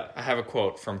 Yes, Eli. I have a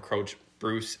quote from Coach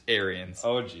Bruce Arians.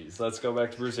 Oh, geez. Let's go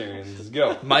back to Bruce Arians. Let's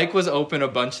go. Mike was open a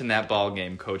bunch in that ball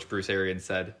game, Coach Bruce Arians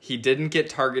said. He didn't get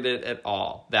targeted at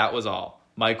all. That was all.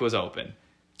 Mike was open.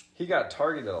 He got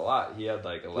targeted a lot. He had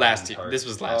like 11 Last year. targets. This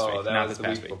was last week, that not was this the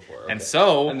past week week. before. And okay.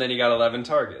 so... And then he got 11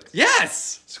 targets.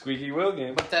 Yes! Squeaky wheel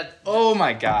game. But that Oh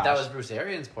my gosh. that was Bruce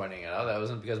Arians pointing it out. That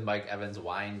wasn't because Mike Evans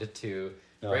whined to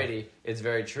Brady. It's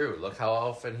very true. Look how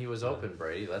often he was open,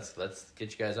 Brady. Let's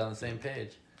get you guys on the same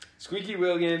page. Squeaky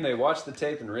wheel game. They watched the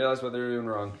tape and realized what they were doing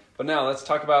wrong. But now let's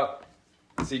talk about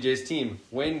CJ's team.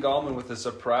 Wayne Gallman with a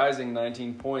surprising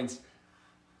 19 points.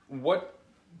 What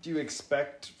do you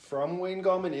expect from Wayne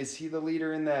Gallman? Is he the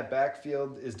leader in that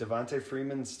backfield? Is Devontae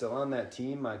Freeman still on that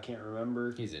team? I can't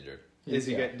remember. He's injured. Did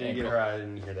he get hurt? I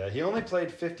didn't hear that. He only played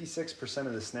 56%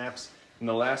 of the snaps in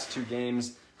the last 2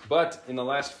 games. But in the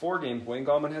last 4 games, Wayne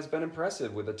Gallman has been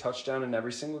impressive with a touchdown in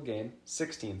every single game.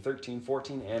 16, 13,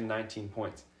 14, and 19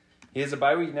 points. He has a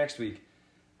bye week next week.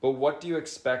 But what do you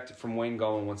expect from Wayne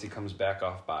Gallman once he comes back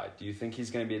off bye? Do you think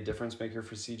he's going to be a difference maker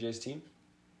for CJ's team?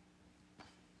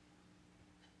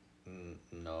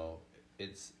 No,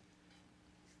 it's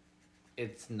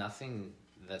nothing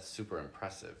that's super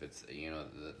impressive. It's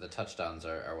the touchdowns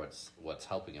are what's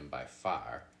helping him by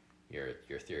far.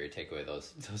 Your theory, take away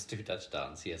those 2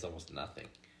 touchdowns, he has almost nothing.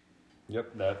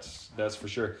 Yep, that's for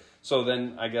sure. So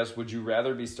then I guess would you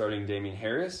rather be starting Damian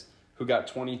Harris, who got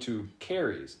 22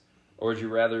 carries, or would you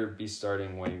rather be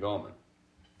starting Wayne Gallman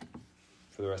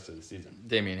for the rest of the season?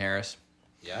 Damian Harris.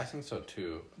 Yeah, I think so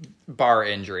too. Bar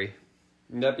injury.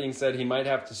 And that being said, he might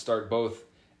have to start both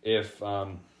if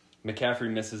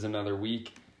McCaffrey misses another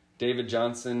week. David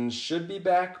Johnson should be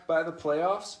back by the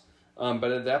playoffs, but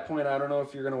at that point, I don't know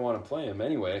if you're going to want to play him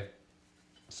anyway.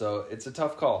 So it's a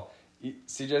tough call.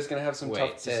 CJ's going to have some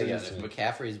tough say again. decisions. If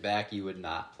McCaffrey's back, you would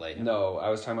not play him. No, I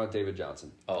was talking about David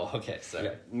Johnson. Oh, okay. Sorry.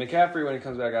 Yeah. McCaffrey, when he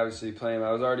comes back, obviously play him.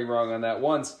 I was already wrong on that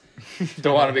once.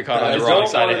 Don't want to be caught on the wrong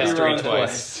side of history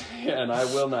twice. And I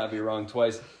will not be wrong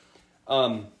twice.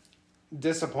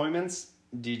 Disappointments,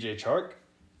 DJ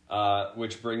Chark,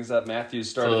 which brings up Matthew's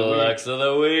start of the week. Flex of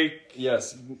the week.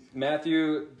 Yes,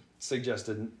 Matthew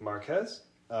suggested Marquez.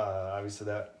 Obviously,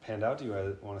 that panned out. Do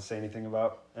you want to say anything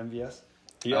about MVS?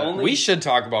 We should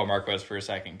talk about Marquez for a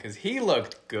second because he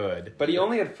looked good. But he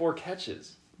only had 4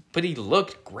 catches. But he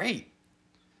looked great.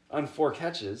 On 4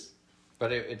 catches.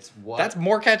 But it's what? That's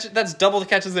more catches. That's double the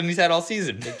catches than he's had all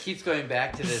season. It keeps going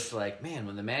back to this, like, man,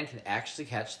 when the man can actually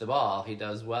catch the ball, he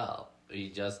does well. He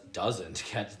just doesn't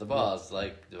catch the ball. It's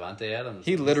like Devontae Adams.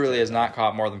 He literally has not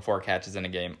caught more than 4 catches in a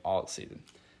game all season.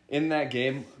 In that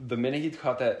game, the minute he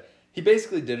caught that, he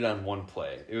basically did it on one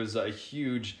play. It was a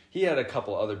huge... He had a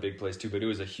couple other big plays too, but it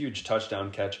was a huge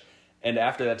touchdown catch. And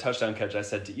after that touchdown catch, I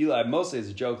said to Eli, mostly as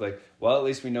a joke, like, well, at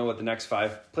least we know what the next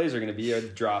 5 plays are going to be, or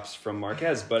drops from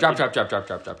Marquez. But Drop.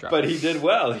 But he did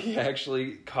well. He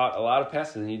actually caught a lot of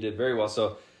passes, and he did very well.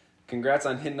 So congrats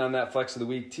on hitting on that flex of the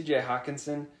week. TJ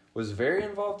Hawkinson was very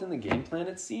involved in the game plan,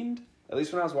 it seemed. At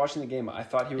least when I was watching the game, I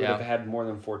thought he would have had more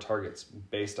than 4 targets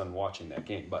based on watching that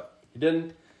game. But he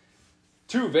didn't.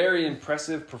 2 very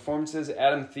impressive performances.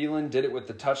 Adam Thielen did it with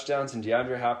the touchdowns, and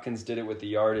DeAndre Hopkins did it with the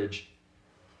yardage.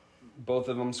 Both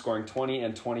of them scoring 20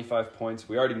 and 25 points.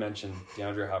 We already mentioned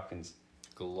DeAndre Hopkins.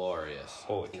 Glorious.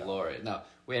 Holy cow. Glorious. No,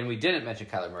 and we didn't mention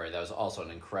Kyler Murray. That was also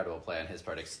an incredible play on his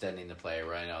part, extending the play,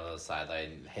 running out of the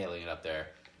sideline, hailing it up there.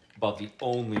 About the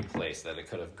only place that it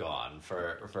could have gone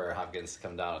for Hopkins to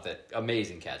come down with it.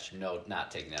 Amazing catch. No,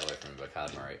 not taking that away from him, but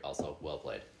Kyler Murray also well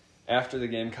played. After the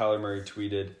game, Kyler Murray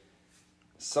tweeted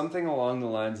something along the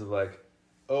lines of like,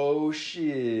 "Oh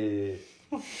shit."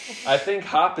 I think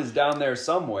Hop is down there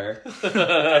somewhere.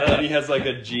 And he has like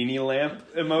a genie lamp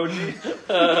emoji.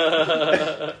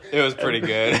 It was pretty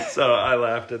good. So I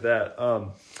laughed at that.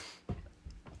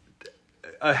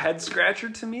 A head scratcher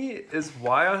to me is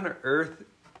why on earth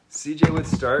CJ would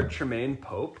start Tremaine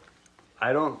Pope.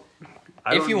 I don't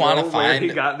If you know want to where find, he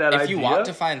got that if idea. you want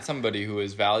to find somebody who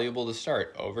is valuable to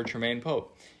start over Tremaine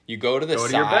Pope, you go to the Go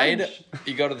to your side. bench.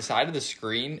 You go to the side of the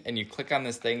screen and you click on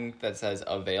this thing that says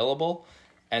available,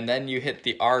 and then you hit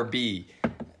the RB,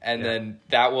 and then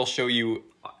that will show you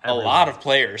a lot of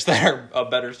players that are a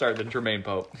better start than Tremaine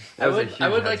Pope. I would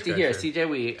head like to hear, scratcher. CJ,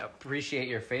 we appreciate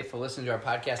your faithful listening to our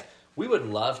podcast. We would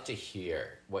love to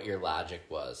hear what your logic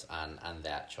was on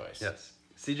that choice. Yes.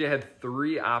 CJ had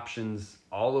 3 options,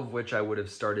 all of which I would have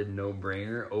started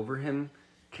no-brainer over him.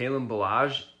 Kalen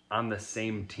Ballage on the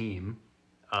same team.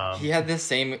 He had the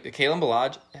same. Kalen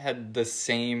Ballage had the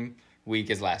same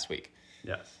week as last week.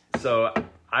 Yes. So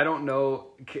I don't know.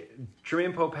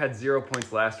 Tremaine Pope had 0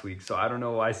 points last week, so I don't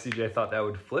know why CJ thought that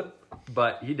would flip,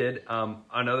 but he did.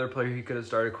 Another player he could have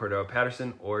started, Cordell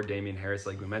Patterson or Damian Harris,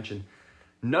 like we mentioned.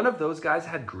 None of those guys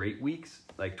had great weeks,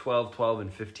 like 12, 12,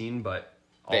 and 15, but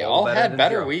They all had than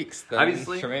better 0. weeks than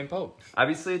Obviously, Tremaine Pope.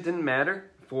 Obviously, it didn't matter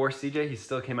for CJ. He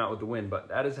still came out with the win, but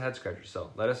that is a head scratcher.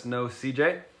 So let us know,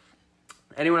 CJ.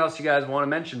 Anyone else you guys want to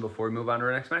mention before we move on to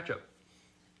our next matchup?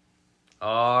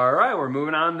 All right, we're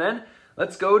moving on then.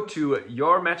 Let's go to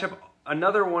your matchup.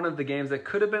 Another one of the games that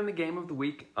could have been the game of the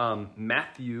week.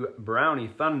 Matthew Brownie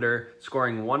Thunder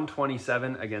scoring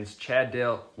 127 against Chad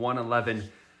Dale 111.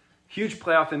 Huge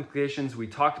playoff implications. We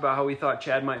talked about how we thought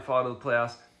Chad might fall to the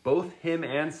playoffs. Both him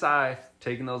and Cy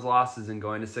taking those losses and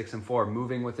going to 6-4,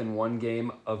 moving within 1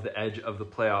 game of the edge of the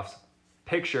playoffs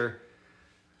picture.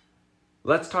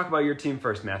 Let's talk about your team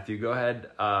first, Matthew. Go ahead.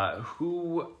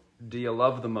 Who do you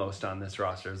love the most on this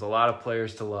roster? There's a lot of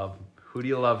players to love. Who do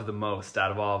you love the most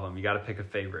out of all of them? You got to pick a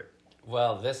favorite.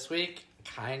 Well, this week,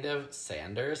 kind of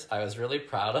Sanders. I was really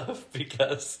proud of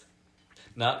because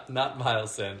not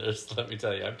Miles Sanders. Let me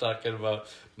tell you, I'm talking about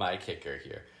my kicker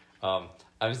here.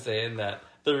 I'm saying that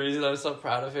the reason I'm so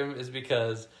proud of him is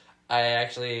because I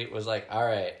actually was like, all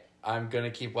right, I'm going to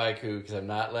keep Waiku because I'm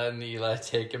not letting Eli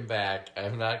take him back.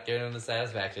 I'm not giving him the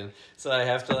satisfaction. So I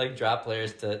have to drop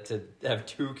players to have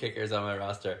 2 kickers on my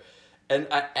roster. And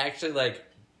I actually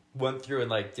went through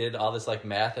and did all this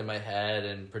math in my head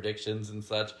and predictions and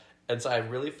such. And so I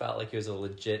really felt like he was a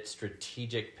legit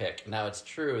strategic pick. Now it's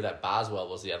true that Boswell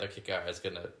was the other kicker I was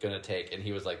gonna take, and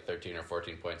he was 13 or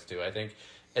 14 points too, I think.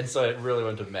 And so it really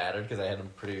wouldn't have mattered because I had him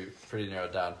pretty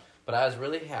narrowed down. But I was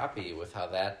really happy with how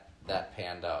that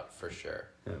panned out for sure.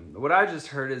 What I just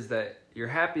heard is that you're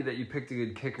happy that you picked a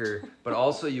good kicker, but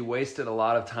also you wasted a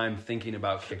lot of time thinking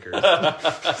about kickers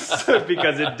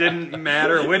because it didn't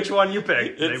matter which one you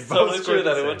picked. It's totally true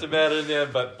that it wouldn't have mattered in the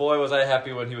end, but boy, was I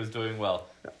happy when he was doing well.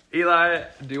 Eli,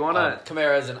 do you want to...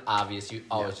 Kamara is an obvious. You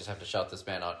always just have to shout this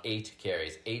man out. 8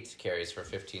 carries for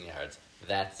 15 yards.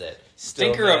 That's it.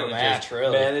 Stinker of a match,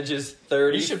 really. Manages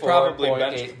 34.8 You should probably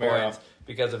bench Kamara. points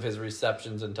because of his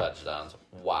receptions and touchdowns.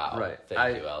 Wow. Right.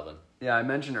 Thank you, Alvin. Yeah, I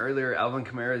mentioned earlier, Alvin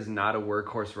Kamara is not a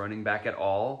workhorse running back at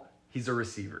all. He's a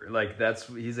receiver.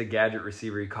 He's a gadget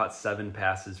receiver. He caught 7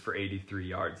 passes for 83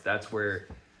 yards. That's where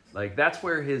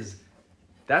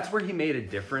he made a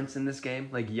difference in this game.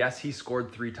 Yes, he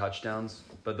scored 3 touchdowns,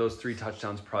 but those 3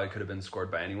 touchdowns probably could have been scored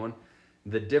by anyone.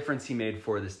 The difference he made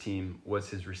for this team was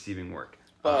his receiving work.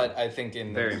 But I think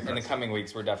in the impressive. coming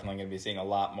weeks, we're definitely going to be seeing a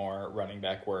lot more running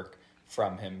back work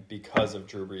from him because of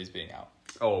Drew Brees being out.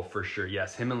 Oh, for sure.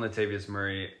 Yes, him and Latavius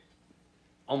Murray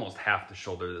almost have to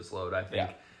shoulder this load, I think.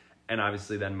 Yeah. And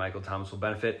obviously then Michael Thomas will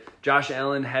benefit. Josh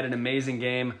Allen had an amazing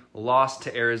game, lost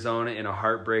to Arizona in a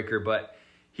heartbreaker, but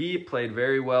he played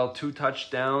very well, 2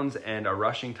 touchdowns and a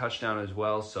rushing touchdown as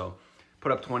well. So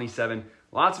put up 27.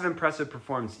 Lots of impressive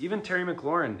performance. Even Terry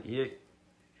McLaurin, he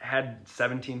had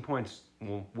 17 points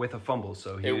with a fumble.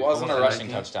 So it wasn't a rushing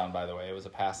touchdown, by the way. It was a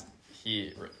pass.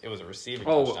 It was a receiving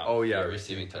touchdown. Oh yeah,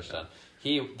 receiving touchdown.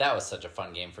 That was such a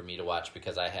fun game for me to watch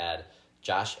because I had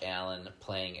Josh Allen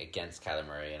playing against Kyler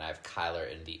Murray, and I have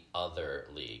Kyler in the other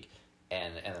league,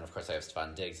 and then of course I have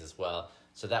Stephon Diggs as well.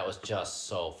 So that was just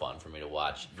so fun for me to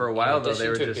watch. For a while though, they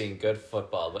were just being good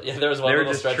football, but yeah, there was one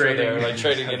little stretch where they were like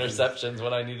trading interceptions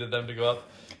when I needed them to go up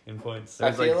in points.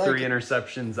 There's like 3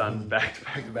 interceptions on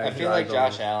back-to-back. I feel like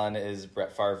Josh Allen is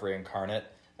Brett Favre incarnate.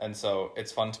 And so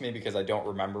it's fun to me because I don't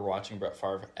remember watching Brett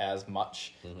Favre as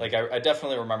much. Mm-hmm. Like, I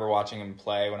definitely remember watching him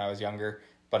play when I was younger,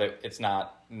 but it's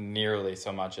not nearly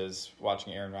so much as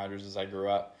watching Aaron Rodgers as I grew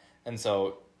up. And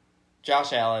so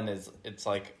Josh Allen it's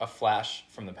like a flash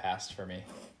from the past for me.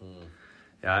 Mm.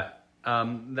 Yeah.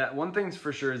 That one thing's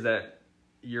for sure is that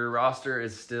your roster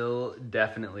is still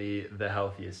definitely the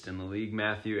healthiest in the league,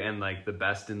 Matthew, and like the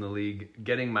best in the league.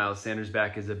 Getting Miles Sanders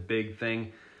back is a big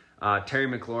thing. Terry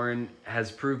McLaurin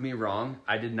has proved me wrong.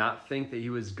 I did not think that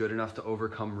he was good enough to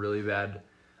overcome really bad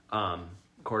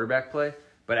quarterback play,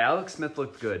 but Alex Smith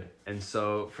looked good. And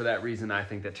so for that reason, I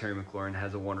think that Terry McLaurin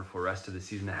has a wonderful rest of the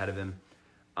season ahead of him.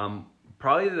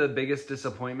 Probably the biggest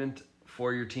disappointment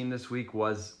for your team this week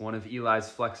was one of Eli's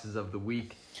flexes of the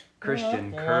week,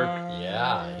 Christian Kirk.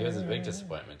 Yeah, he was a big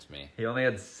disappointment to me. He only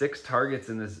had 6 targets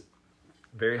in this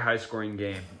very high-scoring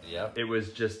game. Yep.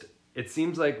 It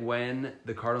seems like when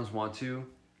the Cardinals want to,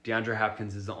 DeAndre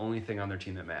Hopkins is the only thing on their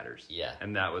team that matters. Yeah.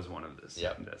 And that was one of this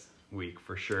week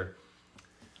for sure.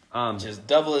 Just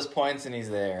double his points and he's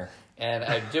there. And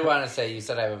I do want to say, you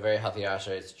said I have a very healthy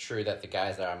roster. It's true that the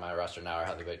guys that are on my roster now are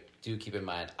healthy, but do keep in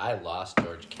mind, I lost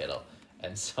George Kittle.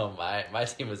 And so my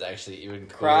team was actually even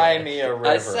cooler. Cry me a river.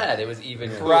 I said it was even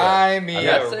cooler. Cry me a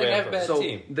river. I'm not saying I have a bad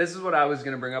team. This is what I was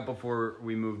going to bring up before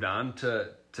we moved on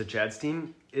to Chad's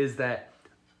team, is that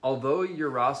although your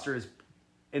roster is,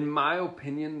 in my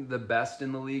opinion, the best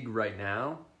in the league right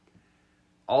now,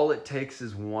 all it takes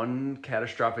is one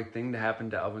catastrophic thing to happen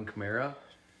to Alvin Kamara.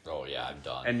 Oh, yeah, I'm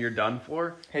done. And you're done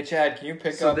for. Hey, Chad, can you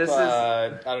pick up,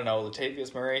 I don't know,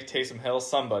 Latavius Murray, Taysom Hill,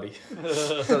 somebody?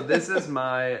 So this is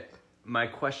my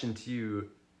question to you.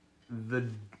 The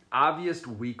obvious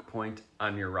weak point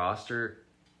on your roster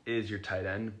is your tight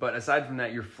end. But aside from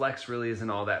that, your flex really isn't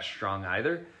all that strong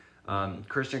either.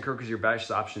 Christian Kirk is your best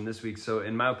option this week. So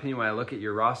in my opinion, when I look at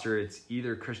your roster, it's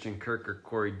either Christian Kirk or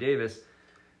Corey Davis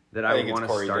that I would want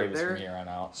to start Davis there. From here on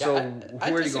out. So I who are you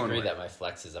going disagree with? that my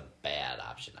flex is a bad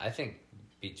option. I think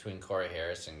between Corey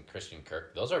Harris and Christian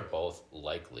Kirk, those are both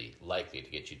likely to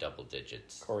get you double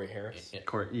digits. Corey Harris?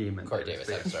 Corey Davis.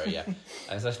 I'm sorry, yeah.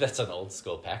 That's an old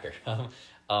school Packer.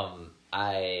 I'm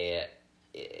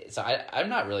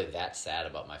not really that sad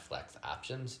about my flex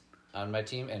options on my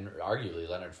team, and arguably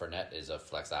Leonard Fournette is a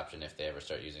flex option if they ever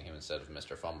start using him instead of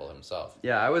Mr. Fumble himself.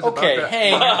 Yeah, I was okay. About to...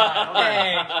 Hang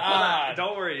on.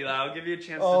 Don't worry, Eli. I'll give you a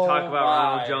chance to talk about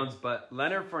Ronald Jones, but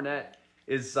Leonard Fournette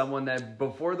is someone that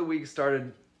before the week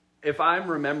started, if I'm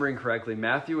remembering correctly,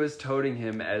 Matthew was toting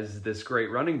him as this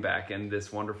great running back and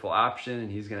this wonderful option,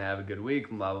 and he's going to have a good week,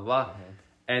 and blah, blah, blah. Mm-hmm.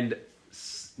 And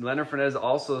Leonard Fournette is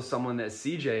also someone that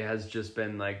CJ has just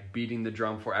been like beating the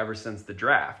drum for ever since the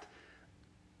draft.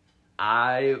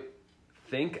 I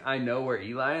think I know where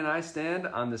Eli and I stand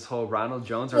on this whole Ronald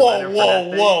Jones or Leonard Fournette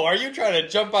thing. Whoa. Are you trying to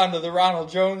jump onto the Ronald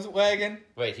Jones wagon?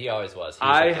 Wait, he always was.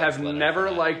 I have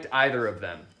never liked either of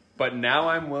them. But now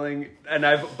I'm willing, and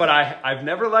I've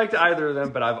never liked either of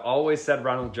them, but I've always said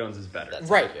Ronald Jones is better. That's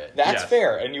right. Good. That's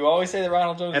fair. And you always say that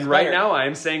Ronald Jones is better. And right now I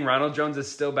am saying Ronald Jones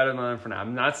is still better than Leonard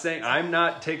Fournette. I'm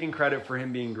not taking credit for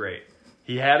him being great.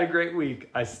 He had a great week.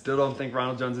 I still don't think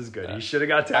Ronald Jones is good. He should have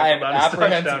got tackled on his touchdown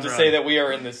run. I am apprehensive to say that we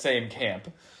are in the same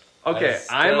camp. Okay,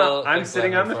 I'm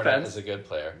sitting on the fence. Is a good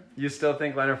player. You still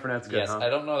think Leonard Fournette's good? Yes, huh? I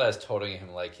don't know that as toting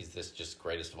him like he's this just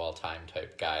greatest of all time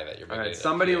type guy that you're. All right,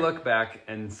 somebody look back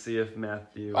and see if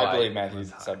Matthew. I believe Matthew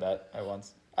said that at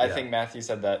once. I think Matthew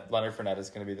said that Leonard Fournette is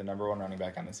going to be the number 1 running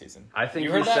back on the season. I think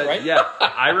you heard that, right? Yeah,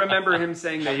 I remember him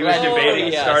saying that he was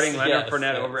debating starting Leonard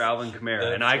Fournette over Alvin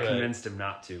Kamara, and I convinced him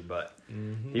not to. But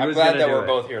he was glad that we're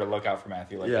both here to look out for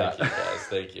Matthew. Thank you guys.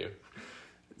 Thank you.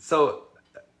 So,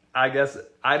 I guess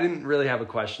I didn't really have a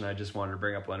question. I just wanted to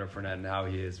bring up Leonard Fournette and how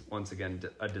he is once again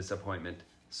a disappointment.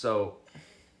 So,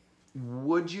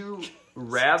 would you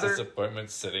rather disappointment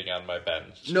sitting on my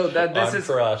bench? No, this is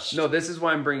crushed. No, this is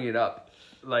why I'm bringing it up.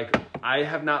 Like, I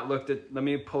have not looked at. Let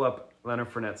me pull up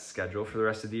Leonard Fournette's schedule for the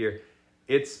rest of the year.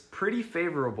 It's pretty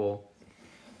favorable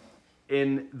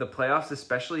in the playoffs,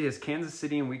 especially, he has Kansas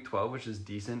City in Week 12, which is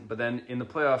decent. But then in the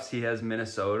playoffs, he has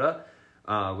Minnesota,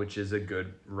 which is a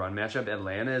good run matchup.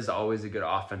 Atlanta is always a good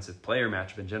offensive player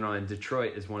matchup in general. And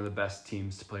Detroit is one of the best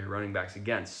teams to play running backs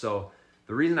against. So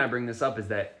the reason I bring this up is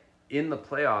that in the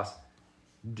playoffs,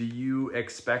 do you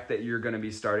expect that you're going to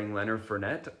be starting Leonard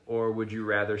Fournette, or would you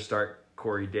rather start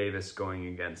Corey Davis going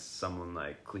against someone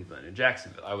like Cleveland and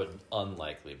Jacksonville? I would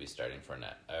unlikely be starting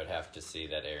Fournette. I would have to see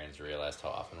that Arians realized how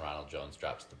often Ronald Jones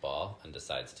drops the ball and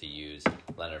decides to use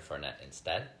Leonard Fournette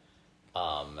instead.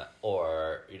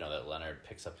 Or, that Leonard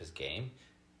picks up his game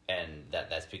and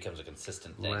that becomes a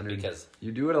consistent thing. Leonard, because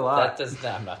you do it a lot.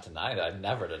 I'm not denying that. I've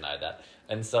never denied that.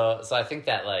 And so I think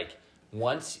that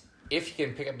if he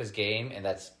can pick up his game, and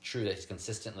that's true that he's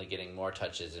consistently getting more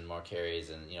touches and more carries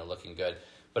and, looking good.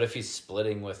 But if he's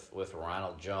splitting with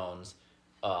Ronald Jones,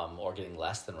 or getting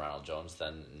less than Ronald Jones,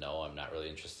 then no, I'm not really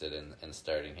interested in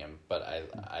starting him. But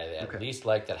I at least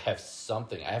like that I have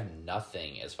something. I have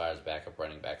nothing as far as backup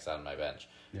running backs on my bench.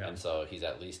 Yeah. And so he's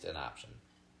at least an option.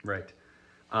 Right.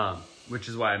 Which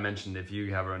is why I mentioned if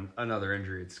you have another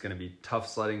injury, it's going to be tough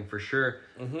sledding for sure.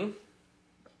 Mm-hmm.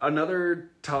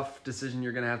 Another tough decision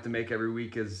you're going to have to make every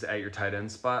week is at your tight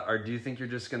end spot. Or do you think you're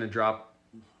just going to drop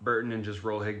Burton and just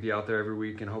roll Higbee out there every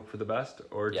week and hope for the best?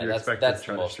 Or do you expect that's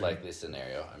the most likely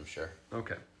scenario, I'm sure.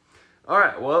 Okay. All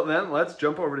right. Well, then let's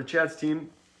jump over to Chad's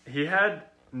team. He had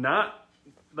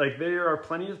there are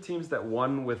plenty of teams that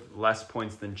won with less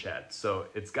points than Chad. So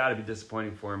it's got to be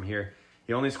disappointing for him here.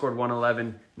 He only scored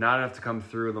 111, not enough to come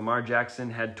through. Lamar Jackson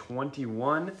had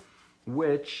 21,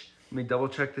 which, let me double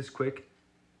check this quick.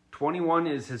 21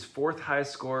 is his fourth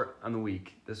highest score on the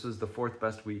week. This was the fourth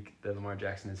best week that Lamar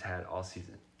Jackson has had all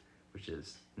season, which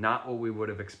is not what we would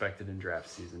have expected in draft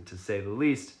season, to say the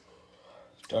least.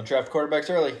 Don't draft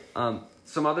quarterbacks early.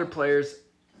 Some other players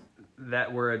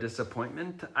that were a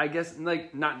disappointment, I guess,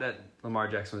 not that Lamar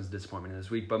Jackson was a disappointment this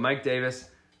week, but Mike Davis,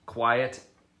 quiet.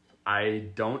 I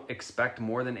don't expect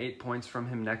more than 8 points from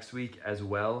him next week as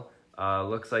well.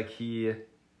 Looks like he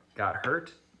got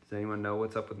hurt. Does anyone know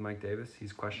what's up with Mike Davis?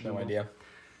 He's questionable. No idea.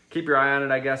 Keep your eye on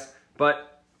it, I guess.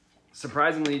 But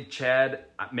surprisingly, Chad,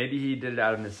 maybe he did it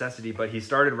out of necessity, but he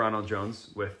started Ronald Jones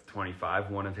with 25,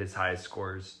 one of his highest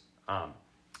scores. I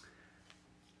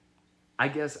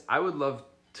guess I would love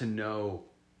to know,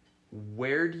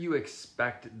 where do you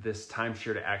expect this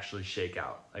timeshare to actually shake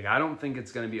out? I don't think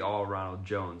it's going to be all Ronald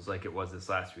Jones like it was this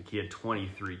last week. He had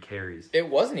 23 carries. It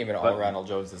wasn't even all Ronald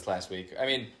Jones this last week. I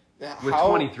mean, with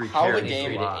 23 carries, the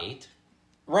game to 8?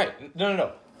 Right.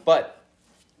 No. But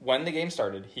when the game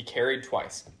started, he carried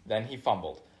twice. Then he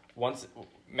fumbled. Once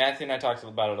Matthew and I talked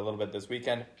about it a little bit this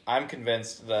weekend. I'm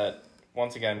convinced that,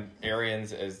 once again,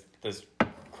 Arians is this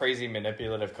crazy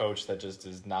manipulative coach that just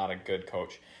is not a good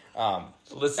coach.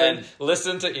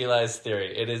 Listen to Eli's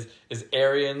theory. It is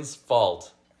Arians'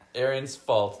 fault. Arians'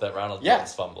 fault that Ronald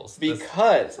Jones fumbles.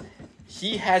 Because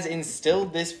he has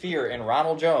instilled this fear in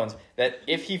Ronald Jones that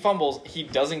if he fumbles, he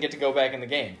doesn't get to go back in the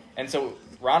game. And so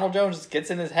Ronald Jones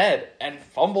gets in his head and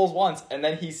fumbles once, and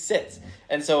then he sits.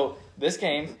 And so this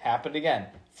game happened again.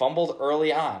 Fumbled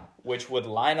early on, which would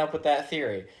line up with that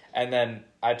theory. And then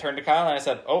I turned to Kyle and I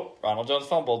said, Ronald Jones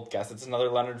fumbled. Guess it's another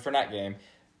Leonard Fournette game.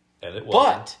 And it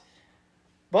was.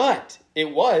 But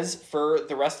it was for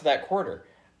the rest of that quarter.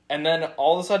 And then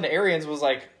all of a sudden Arians was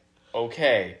like,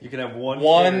 okay, you can have one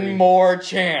more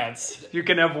chance. You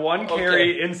can have one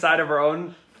carry inside of our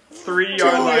own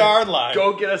 3-yard line.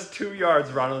 Go get us 2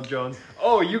 yards, Ronald Jones.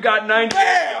 Oh, you got 19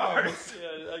 yards.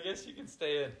 Yeah, I guess you can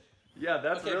stay in. Yeah,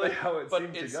 that's really how it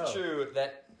seemed to go. But it's true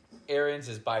that Arians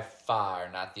is by far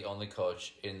not the only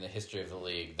coach in the history of the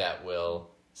league that will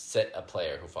sit a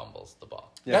player who fumbles the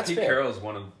ball. Yeah, that's Pete fair. Carroll's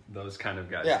one of those kind of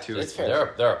guys, too. It's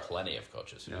fair. There are plenty of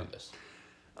coaches who do this.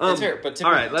 It's fair, but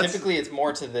typically it's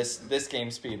more to this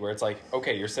game speed where it's like,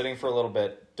 okay, you're sitting for a little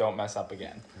bit, don't mess up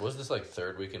again. Was this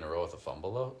third week in a row with a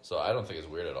fumble, though? So I don't think it's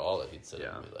weird at all that he'd sit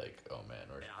and be like, oh, man.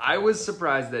 I was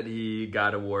surprised that he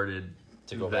got awarded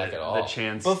to go back at all. The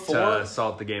chance to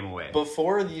salt the game away.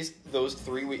 Before those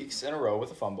 3 weeks in a row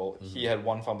with a fumble, he had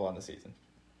one fumble on the season.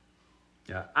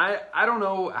 Yeah, I don't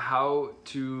know how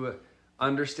to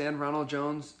understand Ronald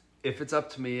Jones. If it's up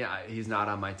to me, he's not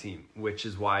on my team, which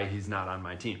is why he's not on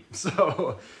my team.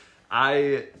 So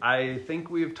I think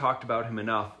we've talked about him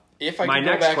enough. If I could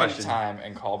go back in time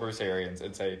and call Bruce Arians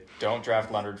and say, don't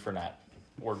draft Leonard Fournette,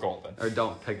 we're golden. Or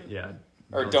don't pick,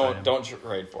 Or don't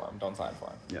trade for him. Don't sign for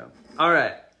him. Yeah. All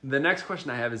right. The next question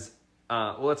I have is,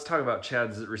 let's talk about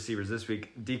Chad's receivers this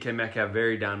week. DK Metcalf,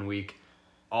 very down week,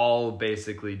 all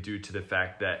basically due to the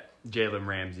fact that Jalen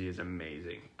Ramsey is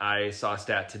amazing. I saw a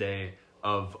stat today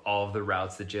of all of the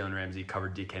routes that Jalen Ramsey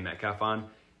covered DK Metcalf on,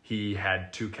 he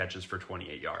had 2 catches for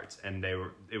 28 yards, and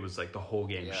it was like the whole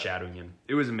game shadowing him.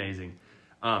 It was amazing.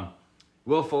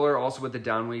 Will Fuller also with the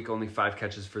down week, only 5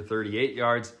 catches for 38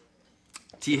 yards.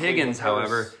 T. Higgins,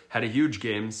 however, had a huge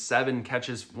game, 7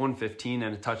 catches, 115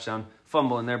 and a touchdown,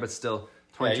 fumble in there, but still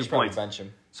 22 points. Bench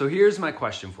him. So here's my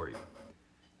question for you.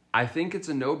 I think it's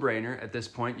a no-brainer at this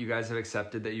point. You guys have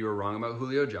accepted that you were wrong about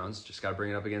Julio Jones. Just got to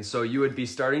bring it up again. So you would be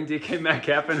starting DK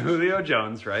Metcalf and Julio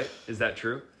Jones, right? Is that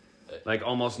true? Like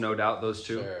almost no doubt those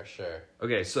two? Sure.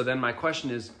 Okay, so then my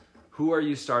question is, who are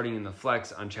you starting in the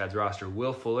flex on Chad's roster?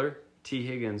 Will Fuller, T.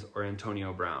 Higgins, or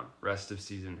Antonio Brown? Rest of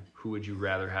season, who would you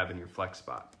rather have in your flex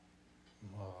spot?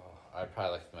 Oh, I'd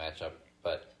probably like the matchup,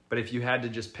 but if you had to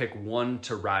just pick one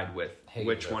to ride with, Higgins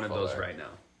which or one of those Fuller? right now?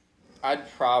 I'd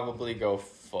probably go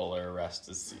Fuller rest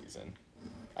of season.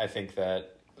 I think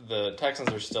that the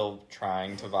Texans are still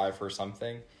trying to vie for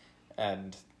something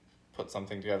and put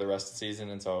something together rest of the season,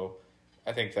 and so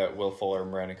I think that Will Fuller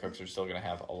and Brandon Cooks are still going to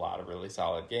have a lot of really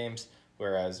solid games,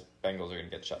 whereas Bengals are going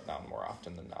to get shut down more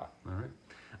often than not. All right.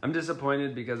 I'm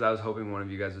disappointed because I was hoping one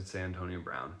of you guys would say Antonio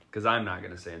Brown, because I'm not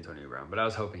going to say Antonio Brown, but I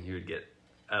was hoping he would get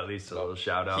at least a little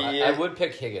shout out. I would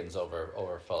pick Higgins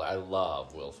over Fuller. I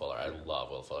love Will Fuller.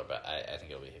 But I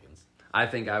think it'll be Higgins. I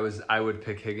think I would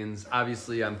pick Higgins.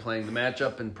 Obviously, I'm playing the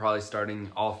matchup and probably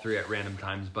starting all 3 at random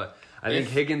times, but I think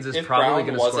Higgins is probably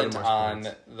going to score the most Brown wasn't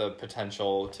points. on the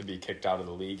potential to be kicked out of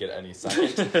the league at any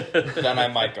second, then I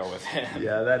might go with him.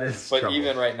 Yeah, that is But trouble.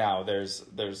 even right now, there's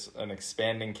an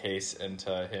expanding case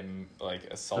into him like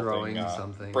assaulting, Throwing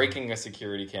something. breaking a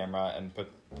security camera, and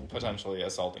potentially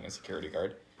assaulting a security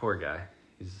guard. Poor guy.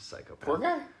 He's a psychopath. Poor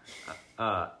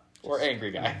guy? Or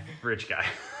angry guy. Rich guy.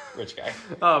 Rich guy.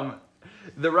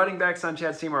 The running backs on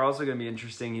Chad's team are also going to be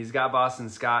interesting. He's got Boston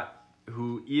Scott,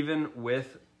 who even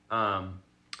with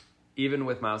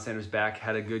Miles Sanders back,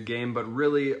 had a good game, but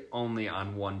really only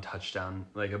on 1 touchdown,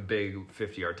 like a big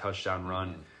 50-yard touchdown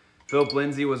run. Philip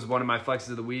Lindsay was one of my flexes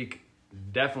of the week.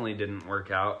 Definitely didn't work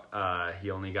out.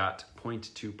 He only got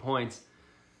 0.2 points.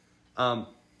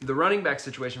 The running back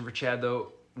situation for Chad,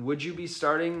 though, would you be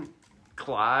starting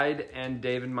Clyde and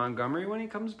David Montgomery when he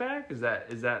comes back? Is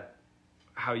that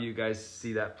how you guys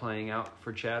see that playing out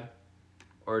for Chad?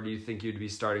 Or do you think you'd be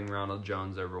starting Ronald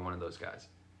Jones over one of those guys?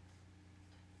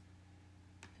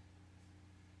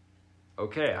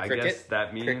 Okay, I guess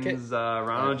that means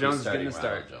Ronald Jones is getting the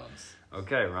start.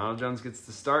 Okay, Ronald Jones gets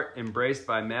the start, embraced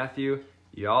by Matthew.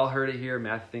 You all heard it here.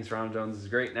 Matthew thinks Ronald Jones is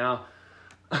great now.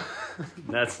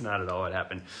 That's not at all what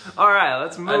happened. All right,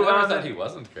 let's move on. I never thought he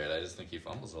wasn't great. I just think he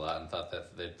fumbles a lot and thought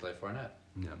that they'd play Fournette.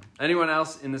 Yeah. Anyone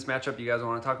else in this matchup you guys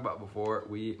want to talk about before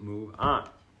we move on?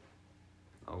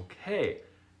 Okay.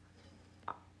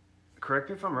 Correct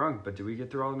me if I'm wrong, but did we get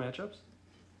through all the matchups?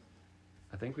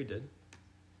 I think we did.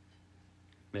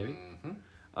 Maybe? Mm-hmm.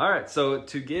 All right, so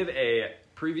to give a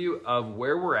preview of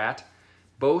where we're at,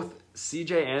 both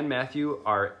CJ and Matthew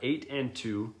are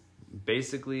 8-2,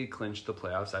 basically clinched the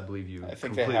playoffs. I believe you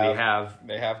completely have.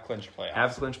 They have clinched playoffs.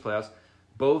 Have clinched playoffs.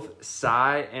 Both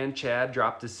Cy and Chad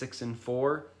dropped to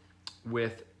 6-4,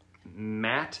 with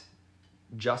Matt,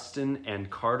 Justin, and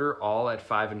Carter all at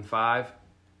 5-5,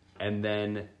 and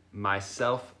then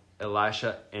myself,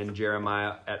 Elisha, and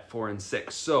Jeremiah at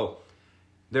 4-6. So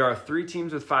there are 3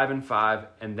 teams with 5-5,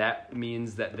 and that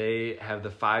means that they have the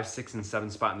 5, 6, and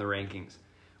 7 spot in the rankings,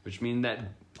 which means that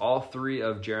all 3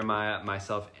 of Jeremiah,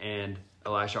 myself, and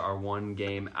Elisha are 1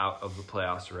 game out of the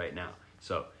playoffs right now.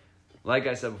 So, like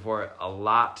I said before, a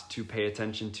lot to pay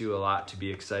attention to, a lot to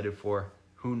be excited for.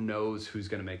 Who knows who's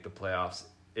going to make the playoffs?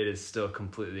 It is still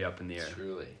completely up in the air.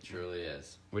 Truly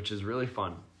is. Which is really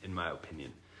fun, in my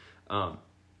opinion.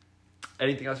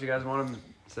 Anything else you guys want to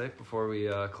say before we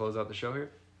close out the show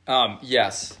here?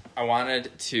 Yes. I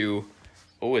wanted to...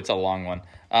 Oh, it's a long one.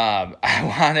 I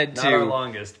wanted to... Not our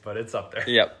longest, but it's up there.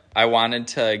 Yep. I wanted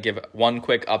to give one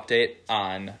quick update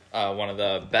on one of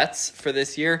the bets for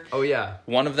this year. Oh, yeah.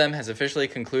 One of them has officially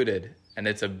concluded, and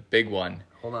it's a big one.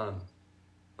 Hold on.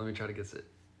 Let me try to guess it.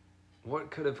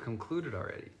 What could have concluded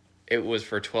already? It was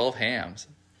for 12 hams.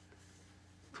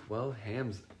 12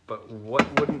 hams? But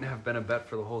what wouldn't have been a bet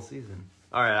for the whole season?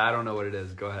 All right, I don't know what it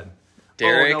is. Go ahead.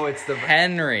 Derrick it's the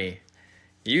Henry.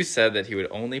 You said that he would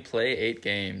only play 8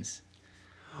 games.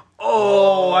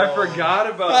 Oh, I forgot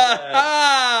about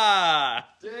that.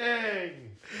 Dang.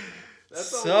 That's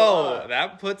So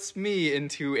that puts me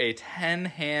into a 10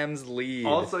 hams lead.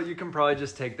 Also, you can probably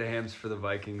just take the hams for the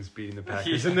Vikings beating the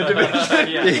Packers in the division. That's not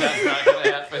going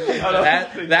to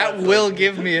happen. that will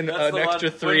give me an extra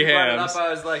 3 hams. I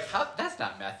was like, that's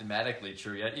not mathematically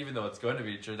true yet, even though it's going to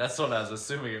be true. That's what I was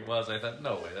assuming it was. I thought,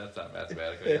 no way, that's not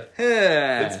mathematically yet.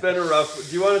 It's been a rough.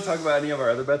 Do you want to talk about any of our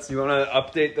other bets? Do you want to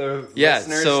update the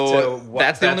listeners so to what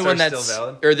that's the bets only one are that's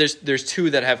still valid? or there's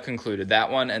two that have concluded. That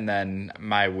one and then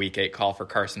my week 8 call for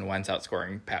Carson Wentz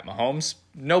outscoring Pat Mahomes.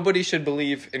 Nobody should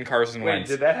believe in Carson Wait, Wentz.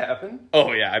 did that happen?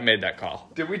 Oh yeah, I made that call.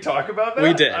 Did we talk about that?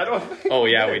 We did. I don't think Oh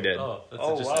yeah, did. we did. Oh, that's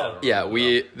Oh, interesting. wow.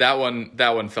 Yeah,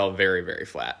 that one fell very, very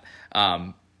flat.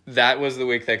 That was the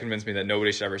week that convinced me that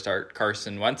nobody should ever start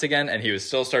Carson Wentz again, and he was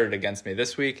still started against me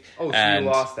this week. Oh, so and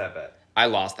you lost that bet. I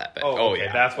lost that bet. Oh, okay,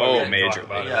 yeah. that's why we didn't major. talk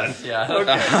about it. Yes,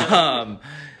 yeah. Um,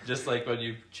 Just like when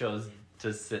you chose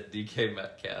to sit DK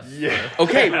Metcalf. Yeah.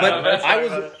 okay, but Let's I talk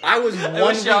was about it. I was I one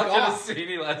wish week y'all could have off. seen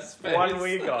Eli's face. 1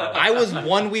 week off. I was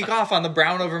 1 week off on the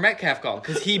Brown over Metcalf call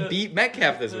because he beat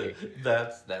Metcalf this week.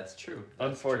 That's true. That's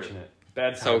Unfortunate.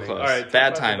 Bad So timing. close. All right, talk Bad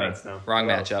about the timing. bets now. Wrong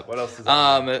What else? matchup. What else is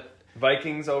on?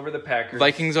 Vikings over the Packers.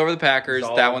 Vikings over the Packers. It's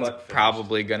all That one's but finished.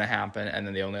 probably going to happen. And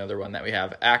then the only other one that we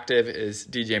have active is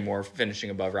DJ Moore finishing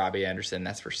above Robbie Anderson.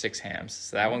 That's for 6 hams.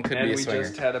 So that one could And be a we swinger.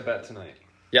 just had a bet tonight.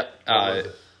 Yep. What was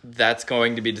it? That's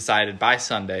going to be decided by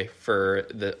Sunday for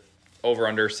the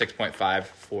over-under 6.5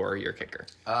 for your kicker.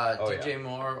 DJ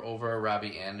Moore over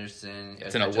Robbie Anderson.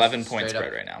 It's an 11-point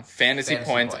spread right now. Fantasy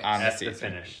points on the At the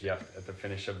season. finish. Yep, at the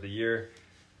finish of the year.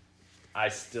 I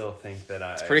still think that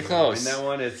it's pretty close. Win that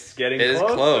one. It's getting It is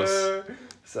closer. close.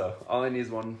 So all I need is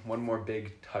one more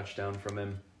big touchdown from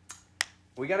him.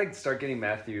 We got to start getting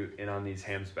Matthew in on these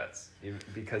hams bets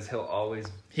because he'll always.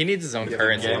 He needs his own Yeah,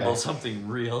 currency. Gamble though. something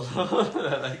real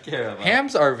that I care about.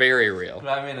 Hams are very real.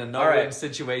 I'm in a no-win All right.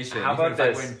 situation. How even about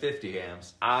if this? I win 50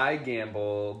 hams. I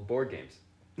gamble board games.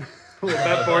 We'll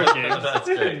bet board games. That's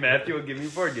great. And Matthew will give me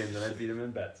board games, and I beat him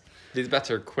in bets. These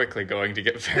bets are quickly going to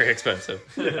get very expensive.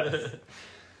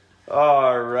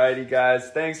 Alrighty, guys.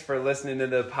 Thanks for listening to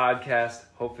the podcast.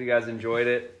 Hopefully, you guys enjoyed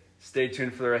it. Stay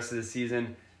tuned for the rest of the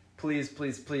season. Please,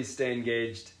 please, please stay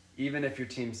engaged. Even if your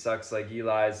team sucks like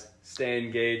Eli's, stay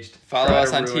engaged. Follow Try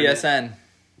us to on ruin it. TSN.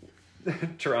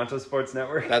 Toronto Sports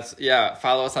Network.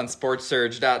 Follow us on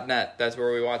sportsurge.net. That's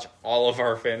where we watch all of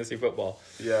our fantasy football.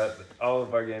 Yeah, all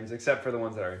of our games, except for the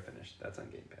ones that are already finished. That's on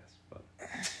Game Pass.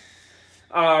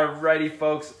 But. Alrighty,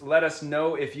 folks. Let us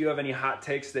know if you have any hot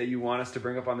takes that you want us to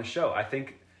bring up on the show. I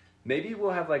think maybe we'll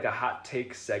have like a hot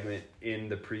take segment in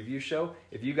the preview show.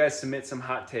 If you guys submit some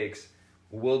hot takes,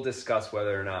 we'll discuss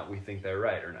whether or not we think they're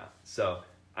right or not. So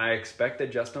I expect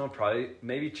that Justin will probably,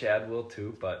 maybe Chad will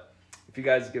too, but if you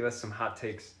guys give us some hot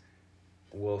takes,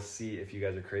 we'll see if you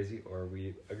guys are crazy or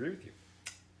we agree with you.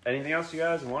 Anything else you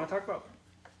guys want to talk about?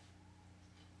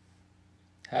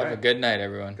 Have a good night,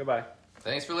 everyone. Goodbye.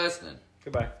 Thanks for listening.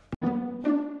 Goodbye.